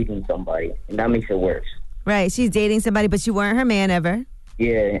 I'm dating somebody. And that makes it worse. Right. She's dating somebody, but you weren't her man ever.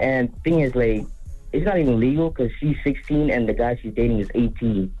 Yeah. And thing is, it's not even legal because she's 16 and the guy she's dating is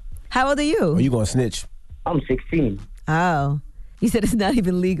 18. How old are you? Are you going to snitch? I'm 16. Oh. You said it's not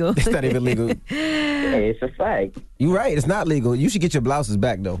even legal. It's not even legal. Yeah, it's a fact. You're right. It's not legal. You should get your blouses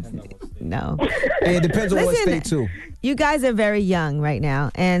back, though. No. Hey, it depends on what Listen, state, too. You guys are very young right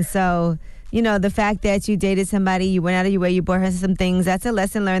now. And so, the fact that you dated somebody, you went out of your way, you bought her some things, that's a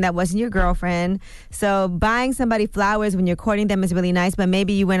lesson learned. That wasn't your girlfriend. So buying somebody flowers when you're courting them is really nice, but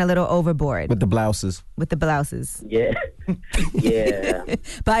maybe you went a little overboard. With the blouses. Yeah. Yeah.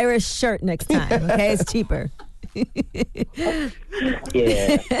 Buy her a shirt next time, okay? It's cheaper.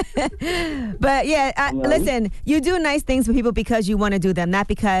 Yeah. But listen, you do nice things for people because you want to do them, not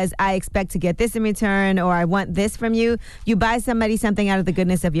because I expect to get this in return or I want this from you. You buy somebody something out of the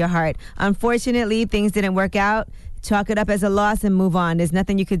goodness of your heart. Unfortunately, things didn't work out. Chalk it up as a loss and move on. There's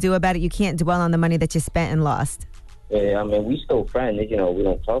nothing you could do about it. You can't dwell on the money that you spent and lost. Yeah, I mean, we still friends. We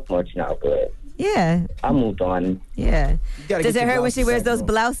don't talk much now, but yeah, I moved on. Yeah. Does it hurt when she wears those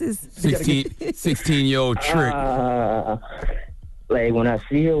blouses? 16-year-old trick. When I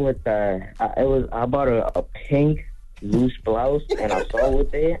see her with I bought her a pink loose blouse and I saw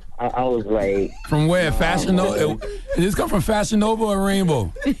with it. I was like, from where? Fashion Nova? Did this come from Fashion Nova or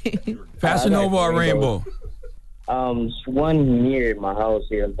Rainbow? Fashion Nova or Rainbow? One near my house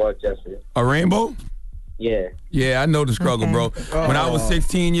here in Dorchester. A Rainbow? Yeah. Yeah, I know the struggle, bro. When I was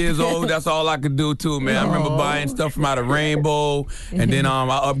 16 years old, that's all I could do, too, man. I remember buying stuff from out of Rainbow, and then I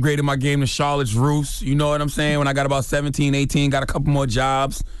upgraded my game to Charlotte's Roost. You know what I'm saying? When I got about 17, 18, got a couple more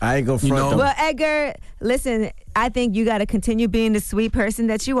jobs. I ain't gonna front them. Well, Edgar, listen, I think you got to continue being the sweet person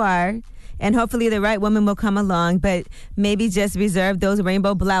that you are. And hopefully the right woman will come along, but maybe just reserve those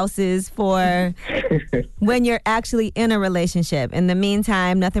rainbow blouses for when you're actually in a relationship. In the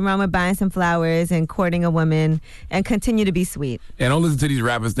meantime, nothing wrong with buying some flowers and courting a woman and continue to be sweet. And don't listen to these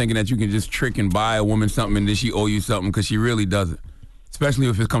rappers thinking that you can just trick and buy a woman something and then she owe you something, because she really doesn't, especially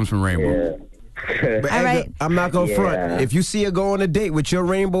if it comes from Rainbow. But Edgar, I'm not gonna front. If you see her go on a date with your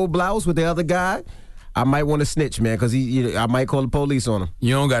rainbow blouse with the other guy, I might want to snitch, man, because I might call the police on him.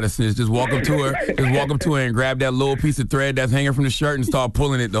 You don't got to snitch. Just walk up to her. Just walk up to her and grab that little piece of thread that's hanging from the shirt and start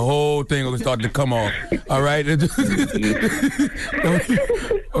pulling it. The whole thing will start to come off. All right?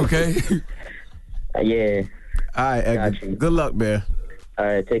 Okay? Yeah. All right, Edgar. Good luck, man. All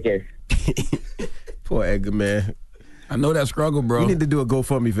right, take care. Poor Edgar, man. I know that struggle, bro. We need to do a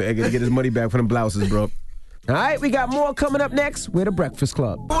GoFundMe for Edgar to get his money back for them blouses, bro. All right, we got more coming up next. We're the Breakfast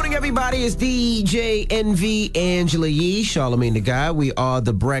Club. Morning, everybody. It's DJ NV, Angela Yee, Charlamagne the Guy. We are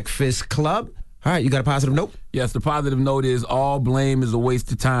the Breakfast Club. All right, you got a positive note? Yes, the positive note is all blame is a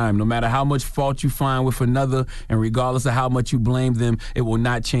waste of time. No matter how much fault you find with another, and regardless of how much you blame them, it will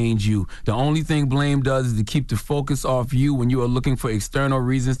not change you. The only thing blame does is to keep the focus off you when you are looking for external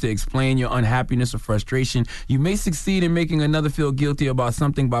reasons to explain your unhappiness or frustration. You may succeed in making another feel guilty about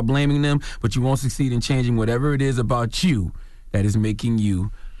something by blaming them, but you won't succeed in changing whatever it is about you that is making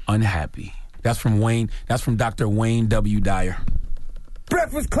you unhappy. That's from Wayne. That's from Dr. Wayne W. Dyer.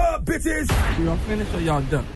 Breakfast Club, bitches! Y'all finished or y'all done?